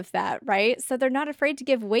weight of that, right? So they're not afraid to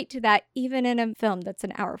give weight to that, even in a film that's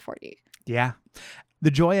an hour 40. Yeah.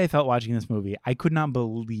 The joy I felt watching this movie, I could not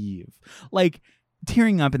believe. Like,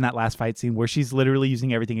 tearing up in that last fight scene where she's literally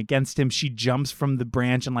using everything against him. She jumps from the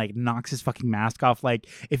branch and, like, knocks his fucking mask off. Like,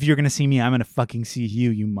 if you're going to see me, I'm going to fucking see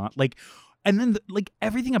you, like, and then, like,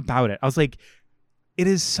 everything about it. I was like, it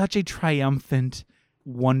is such a triumphant,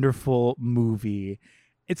 wonderful movie.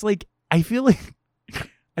 It's like, I feel like,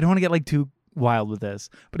 I don't want to get, like, too wild with this,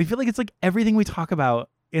 but I feel like it's like everything we talk about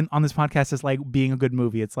on this podcast is like being a good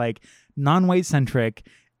movie. It's like non-white centric.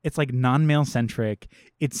 It's like non-male centric.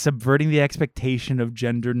 It's subverting the expectation of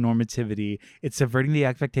gender normativity. It's subverting the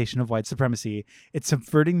expectation of white supremacy. It's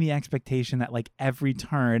subverting the expectation at like every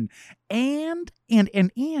turn, and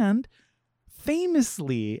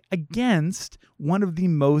famously against one of the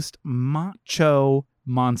most macho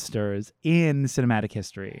monsters in cinematic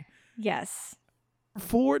history. Yes.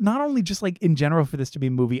 For not only just like in general for this to be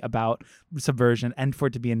a movie about subversion and for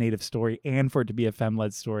it to be a native story and for it to be a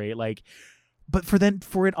femme-led story, like, but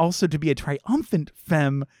for it also to be a triumphant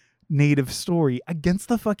femme native story against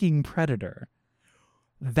the fucking predator.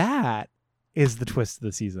 That is the twist of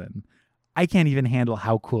the season. I can't even handle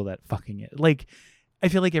how cool that fucking is. Like, I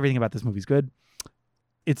feel like everything about this movie is good.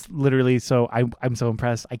 It's literally so I'm so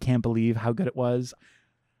impressed. I can't believe how good it was.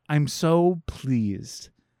 I'm so pleased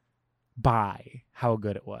by how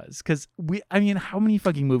good it was, because how many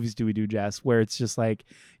fucking movies do we do, Jess, where it's just like,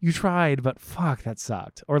 you tried but fuck, that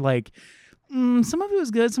sucked, or like some of it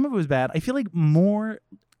was good, some of it was bad. I feel like more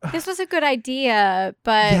this was a good idea,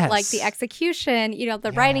 but yes. like the execution,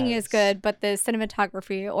 the writing is good, but the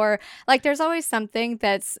cinematography, or like there's always something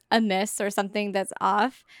that's amiss or something that's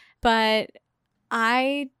off. But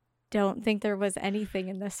I don't think there was anything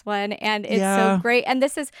in this one, and it's so great. And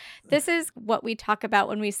this is what we talk about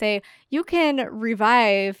when we say you can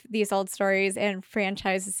revive these old stories and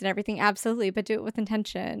franchises and everything, absolutely, but do it with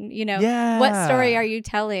intention. What story are you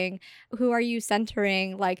telling? Who are you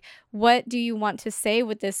centering? Like, what do you want to say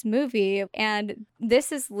with this movie? And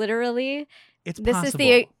this is literally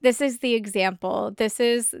this is the example. This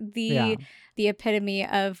is the epitome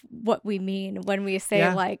of what we mean when we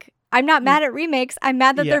say like, I'm not mad at remakes. I'm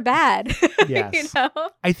mad that they're bad. Yes.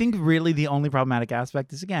 I think really the only problematic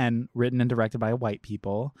aspect is, again, written and directed by white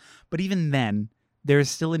people. But even then, there's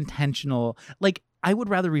still intentional. Like, I would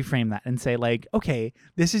rather reframe that and say, like, okay,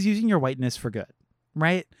 this is using your whiteness for good,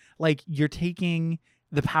 right? Like, you're taking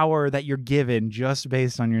the power that you're given just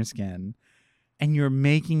based on your skin and you're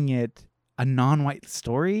making it a non-white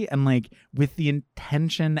story, and like with the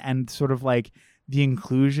intention and sort of like the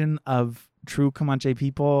inclusion of true Comanche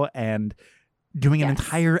people and doing an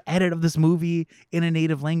entire edit of this movie in a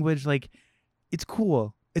native language. Like, it's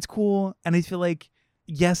cool. And I feel like,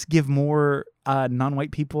 yes, give more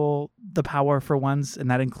non-white people the power for once, and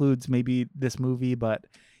that includes maybe this movie, but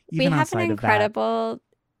even we have outside an of that, incredible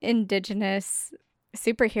indigenous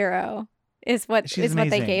superhero is what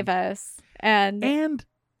they gave us. And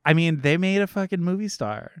I mean, they made a fucking movie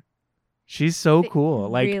star. She's so cool.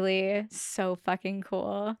 Like, really so fucking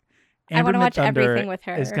cool. Amber I want to watch Midthunder everything with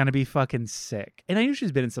her. It's gonna be fucking sick. And I knew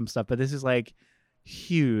she's been in some stuff, but this is like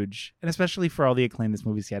huge, and especially for all the acclaim this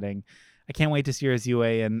movie's getting. I can't wait to see her as Yue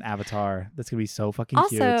in Avatar. That's gonna be so fucking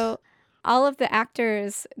cute. Also, all of the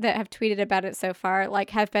actors that have tweeted about it so far, like,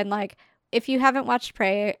 have been like, if you haven't watched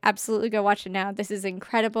Prey, absolutely go watch it now. This is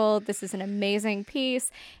incredible. This is an amazing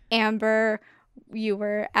piece. Amber, you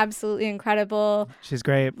were absolutely incredible. She's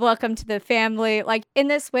great. Welcome to the family. Like, in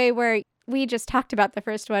this way where we just talked about the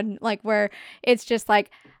first one, like, where it's just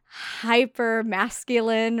like hyper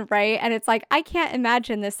masculine, right? And it's like, I can't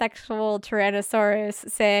imagine the sexual Tyrannosaurus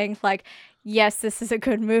saying like, yes, this is a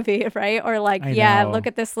good movie, right? Or like, look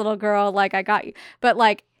at this little girl, like, I got you. But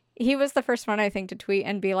like, he was the first one, I think, to tweet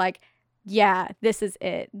and be like, yeah, this is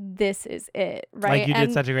it, right? Like, you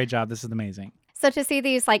did such a great job. This is amazing. So to see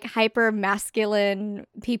these like hyper masculine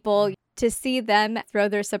people, to see them throw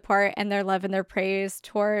their support and their love and their praise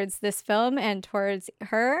towards this film and towards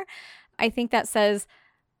her, I think that says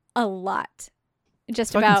a lot.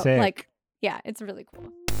 Just about sick. Like, yeah, it's really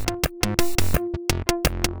cool.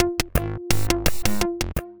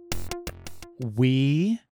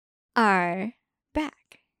 We are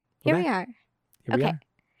back. Here we are. Here we are.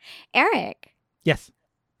 Eric. Yes.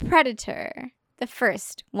 Predator, the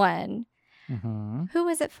first one. Mm-hmm. Who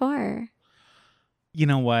was it for? You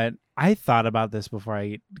know what? I thought about this before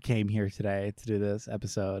I came here today to do this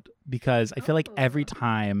episode because I feel like every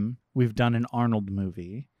time we've done an Arnold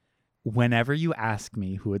movie, whenever you ask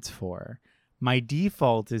me who it's for, my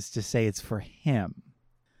default is to say it's for him.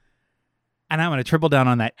 And I'm going to triple down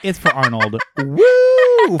on that. It's for Arnold.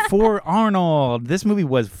 Woo! For Arnold. This movie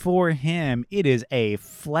was for him. It is a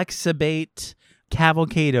flexibate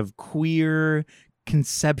cavalcade of queer,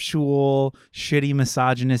 conceptual, shitty,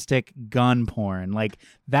 misogynistic gun porn. Like,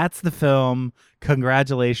 that's the film.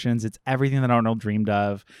 Congratulations. It's everything that Arnold dreamed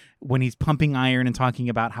of. When he's pumping iron and talking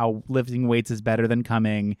about how lifting weights is better than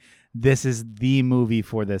coming, this is the movie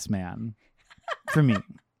for this man. For me.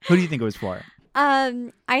 Who do you think it was for?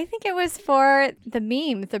 I think it was for the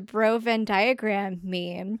meme, the bro Venn diagram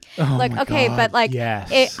meme. Oh like, my okay, God, but like,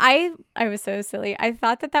 yes. I was so silly. I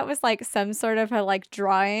thought that was like some sort of a like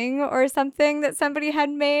drawing or something that somebody had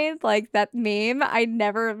made, like that meme. I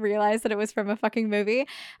never realized that it was from a fucking movie.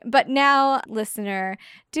 But now, listener,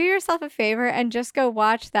 do yourself a favor and just go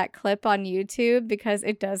watch that clip on YouTube because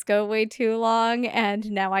it does go way too long.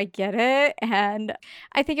 And now I get it. And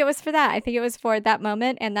I think it was for that. I think it was for that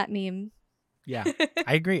moment and that meme. Yeah,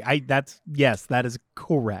 I agree. Yes, that is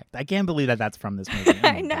correct. I can't believe that that's from this movie. Oh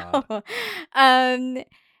I know. God.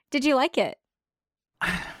 Did you like it?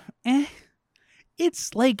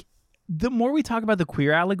 It's like the more we talk about the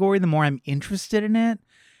queer allegory, the more I'm interested in it.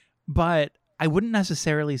 But I wouldn't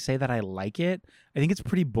necessarily say that I like it. I think it's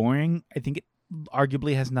pretty boring. I think it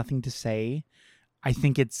arguably has nothing to say. I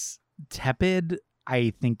think it's tepid.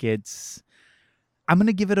 I'm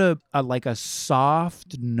gonna give it a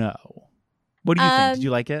soft no. What do you think? Did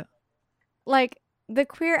you like it? Like, the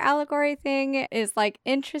queer allegory thing is like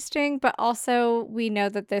interesting, but also we know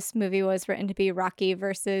that this movie was written to be Rocky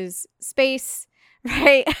versus space,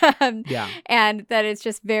 right? Yeah. And that it's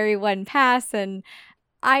just very one pass. And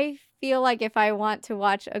I feel like if I want to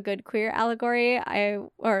watch a good queer allegory,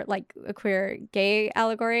 or like a queer gay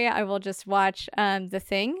allegory, I will just watch The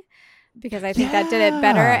Thing. Because I think that did it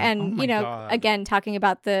better. And, God. Again, talking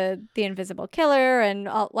about the invisible killer and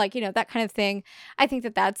all, like, that kind of thing. I think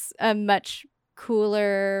that that's a much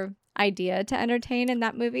cooler idea to entertain in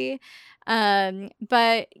that movie.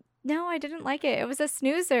 But no, I didn't like it. It was a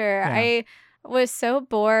snoozer. Yeah. I was so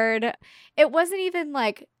bored. It wasn't even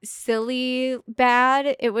like silly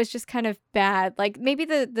bad. It was just kind of bad. Like maybe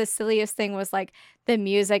the silliest thing was like the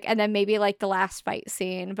music and then maybe like the last fight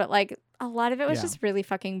scene. But like a lot of it was just really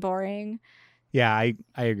fucking boring. Yeah, I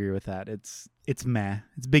agree with that. It's meh.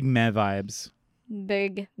 It's big meh vibes.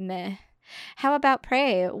 Big meh. How about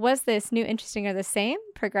Prey? Was this new, interesting, or the same?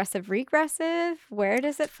 Progressive, regressive? Where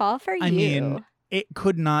does it fall for you? I mean, it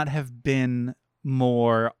could not have been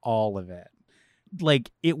more all of it.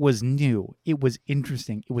 Like, it was new. It was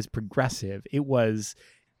interesting. It was progressive. It was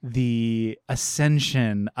the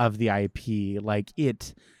ascension of the IP. Like,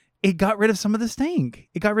 it got rid of some of the stink.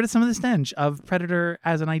 It got rid of some of the stench of Predator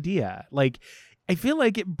as an idea. Like, I feel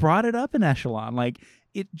like it brought it up an echelon. Like,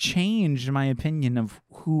 it changed my opinion of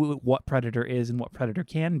what Predator is and what Predator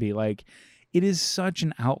can be. Like, it is such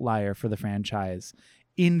an outlier for the franchise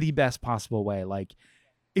in the best possible way. Like,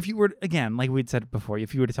 if you were, again, like we'd said before,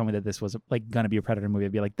 if you were to tell me that this was like going to be a Predator movie,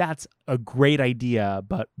 I'd be like, that's a great idea,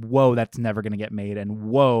 but whoa, that's never going to get made. And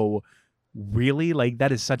whoa, really? Like,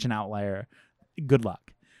 that is such an outlier. Good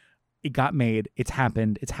luck. It got made. It's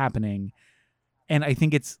happened. It's happening. And I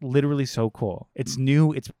think it's literally so cool. It's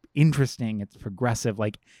new. It's interesting. It's progressive.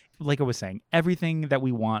 Like I was saying, everything that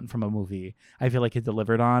we want from a movie, I feel like it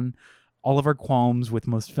delivered on. All of our qualms with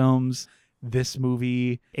most films, this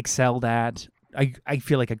movie excelled at. I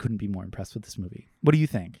feel like I couldn't be more impressed with this movie. What do you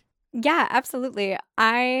think? Yeah, absolutely.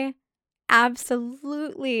 I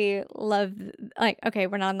absolutely love, like, okay,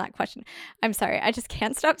 we're not on that question. I'm sorry. I just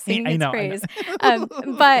can't stop singing its praise.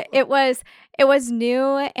 But it was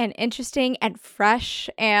new and interesting and fresh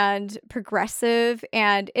and progressive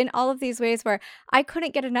and in all of these ways where I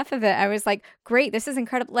couldn't get enough of it. I was like, great, this is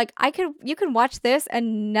incredible. Like, you can watch this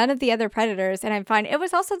and none of the other Predators and I'm fine. It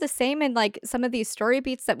was also the same in like some of these story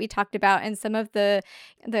beats that we talked about and some of the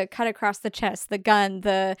cut across the chest, the gun,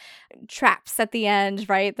 the traps at the end,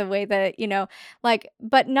 right? The way that, like,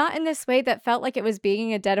 but not in this way that felt like it was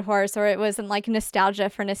being a dead horse, or it wasn't like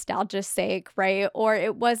nostalgia for nostalgia's sake, right? Or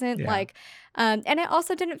it wasn't like, and it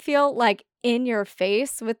also didn't feel like in your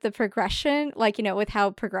face with the progression, like, with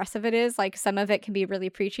how progressive it is. Like, some of it can be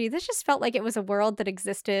really preachy. This just felt like it was a world that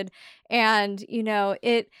existed, and,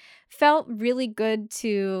 it felt really good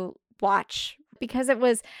to watch. because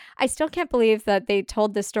I still can't believe that they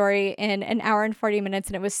told the story in an hour and 40 minutes,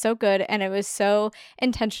 and it was so good, and it was so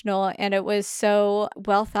intentional, and it was so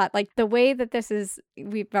well thought. Like the way that this is,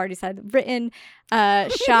 we've already said, written,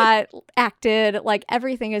 shot, acted, like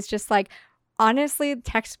everything is just like, honestly,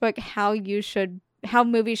 textbook how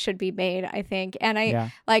movies should be made, I think. And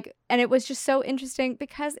and it was just so interesting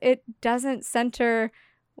because it doesn't center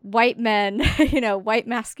white men, white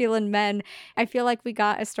masculine men. I feel like we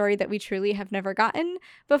got a story that we truly have never gotten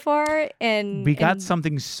before. And we got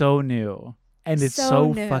something so new, and it's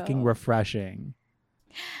so fucking refreshing.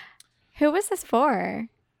 Who was this for?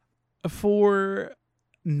 For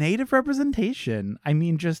Native representation. I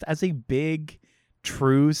mean, just as a big,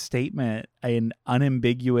 true statement, an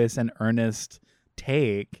unambiguous and earnest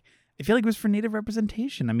take, I feel like it was for Native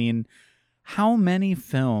representation. I mean, how many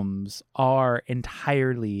films are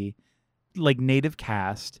entirely like Native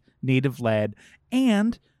cast, Native led,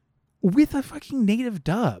 and with a fucking Native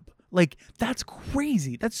dub? Like, that's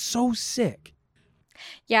crazy. That's so sick.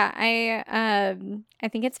 Yeah, I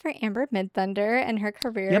think it's for Amber Midthunder and her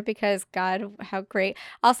career because God, how great.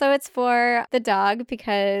 Also, it's for the dog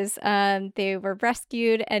because they were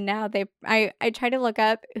rescued and now I tried to look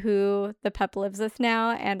up who the pup lives with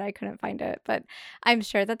now and I couldn't find it, but I'm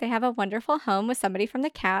sure that they have a wonderful home with somebody from the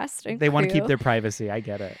cast. They want to keep their privacy. I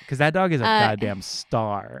get it. Because that dog is a goddamn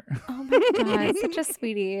star. Oh my God, such a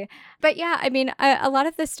sweetie. But yeah, I mean, a lot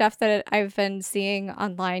of the stuff that I've been seeing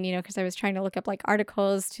online, because I was trying to look up like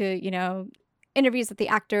articles to, interviews with the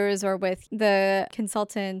actors or with the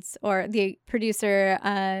consultants or the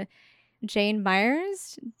producer, Jane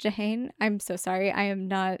Myers. Jahane, I'm so sorry. I am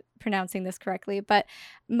not pronouncing this correctly, but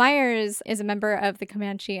Myers is a member of the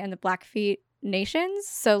Comanche and the Blackfeet nations.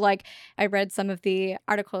 So like I read some of the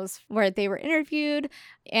articles where they were interviewed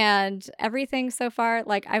and everything so far.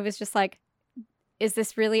 Like I was just like, is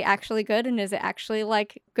this really actually good? And is it actually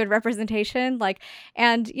like good representation? Like,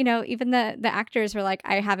 and even the actors were like,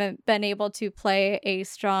 I haven't been able to play a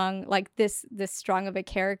strong, like this strong of a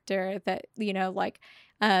character that,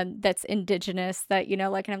 that's indigenous, that,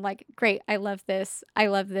 like, and I'm like, great. I love this.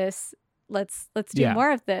 Let's do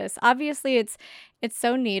more of this. Obviously it's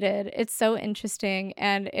so needed. It's so interesting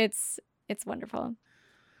and it's wonderful.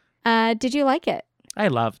 Did you like it? I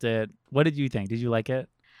loved it. What did you think? Did you like it?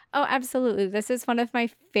 Oh, absolutely. This is one of my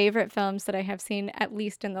favorite films that I have seen at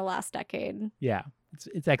least in the last decade. Yeah,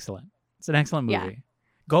 it's excellent. It's an excellent movie. Yeah.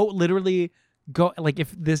 Go, like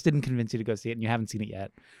if this didn't convince you to go see it and you haven't seen it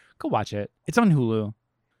yet, go watch it. It's on Hulu.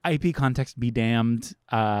 IP context be damned.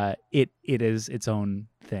 It is its own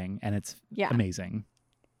thing and it's amazing.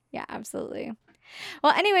 Yeah, absolutely.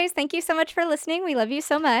 Well, anyways, thank you so much for listening. We love you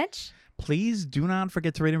so much. Please do not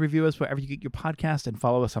forget to rate and review us wherever you get your podcast and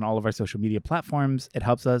follow us on all of our social media platforms. It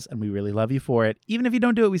helps us and we really love you for it. Even if you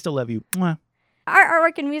don't do it, we still love you. Mwah. Our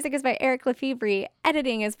artwork and music is by Eric Lefebvre.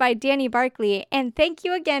 Editing is by Danny Barkley. And thank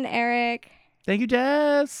you again, Eric. Thank you,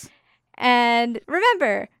 Jess. And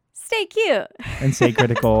remember, stay cute. And stay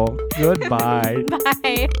critical. Goodbye.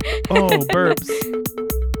 Bye. Oh, burps.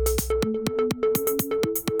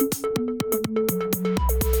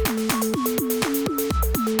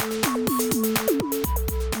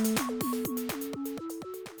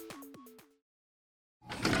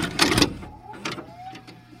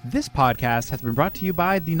 This podcast has been brought to you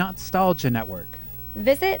by the Nostalgia Network.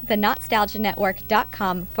 Visit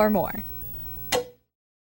thenostalgianetwork.com for more.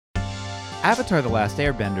 Avatar: The Last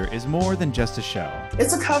Airbender is more than just a show.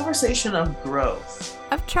 It's a conversation of growth,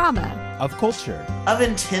 of trauma, of culture, of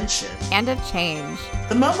intention, and of change.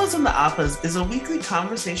 The Momas and the Appas is a weekly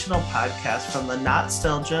conversational podcast from the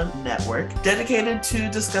Nostalgia Network dedicated to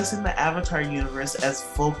discussing the Avatar universe as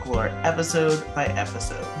folklore, episode by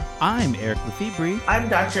episode. I'm Eric Lefebvre. I'm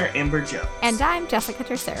Dr. Amber Jones. And I'm Jessica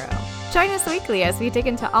Tercero. Join us weekly as we dig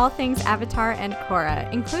into all things Avatar and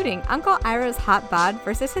Korra, including Uncle Iroh's hot bod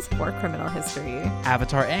versus his war criminal history,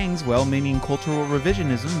 Avatar Aang's well-meaning cultural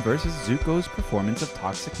revisionism versus Zuko's performance of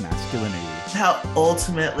toxic masculinity, how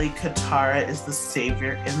ultimately Katara is the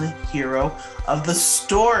savior and the hero of the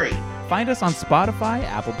story. Find us on Spotify,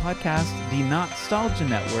 Apple Podcasts,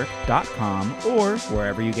 thenostalgianetwork.com, or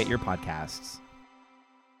wherever you get your podcasts.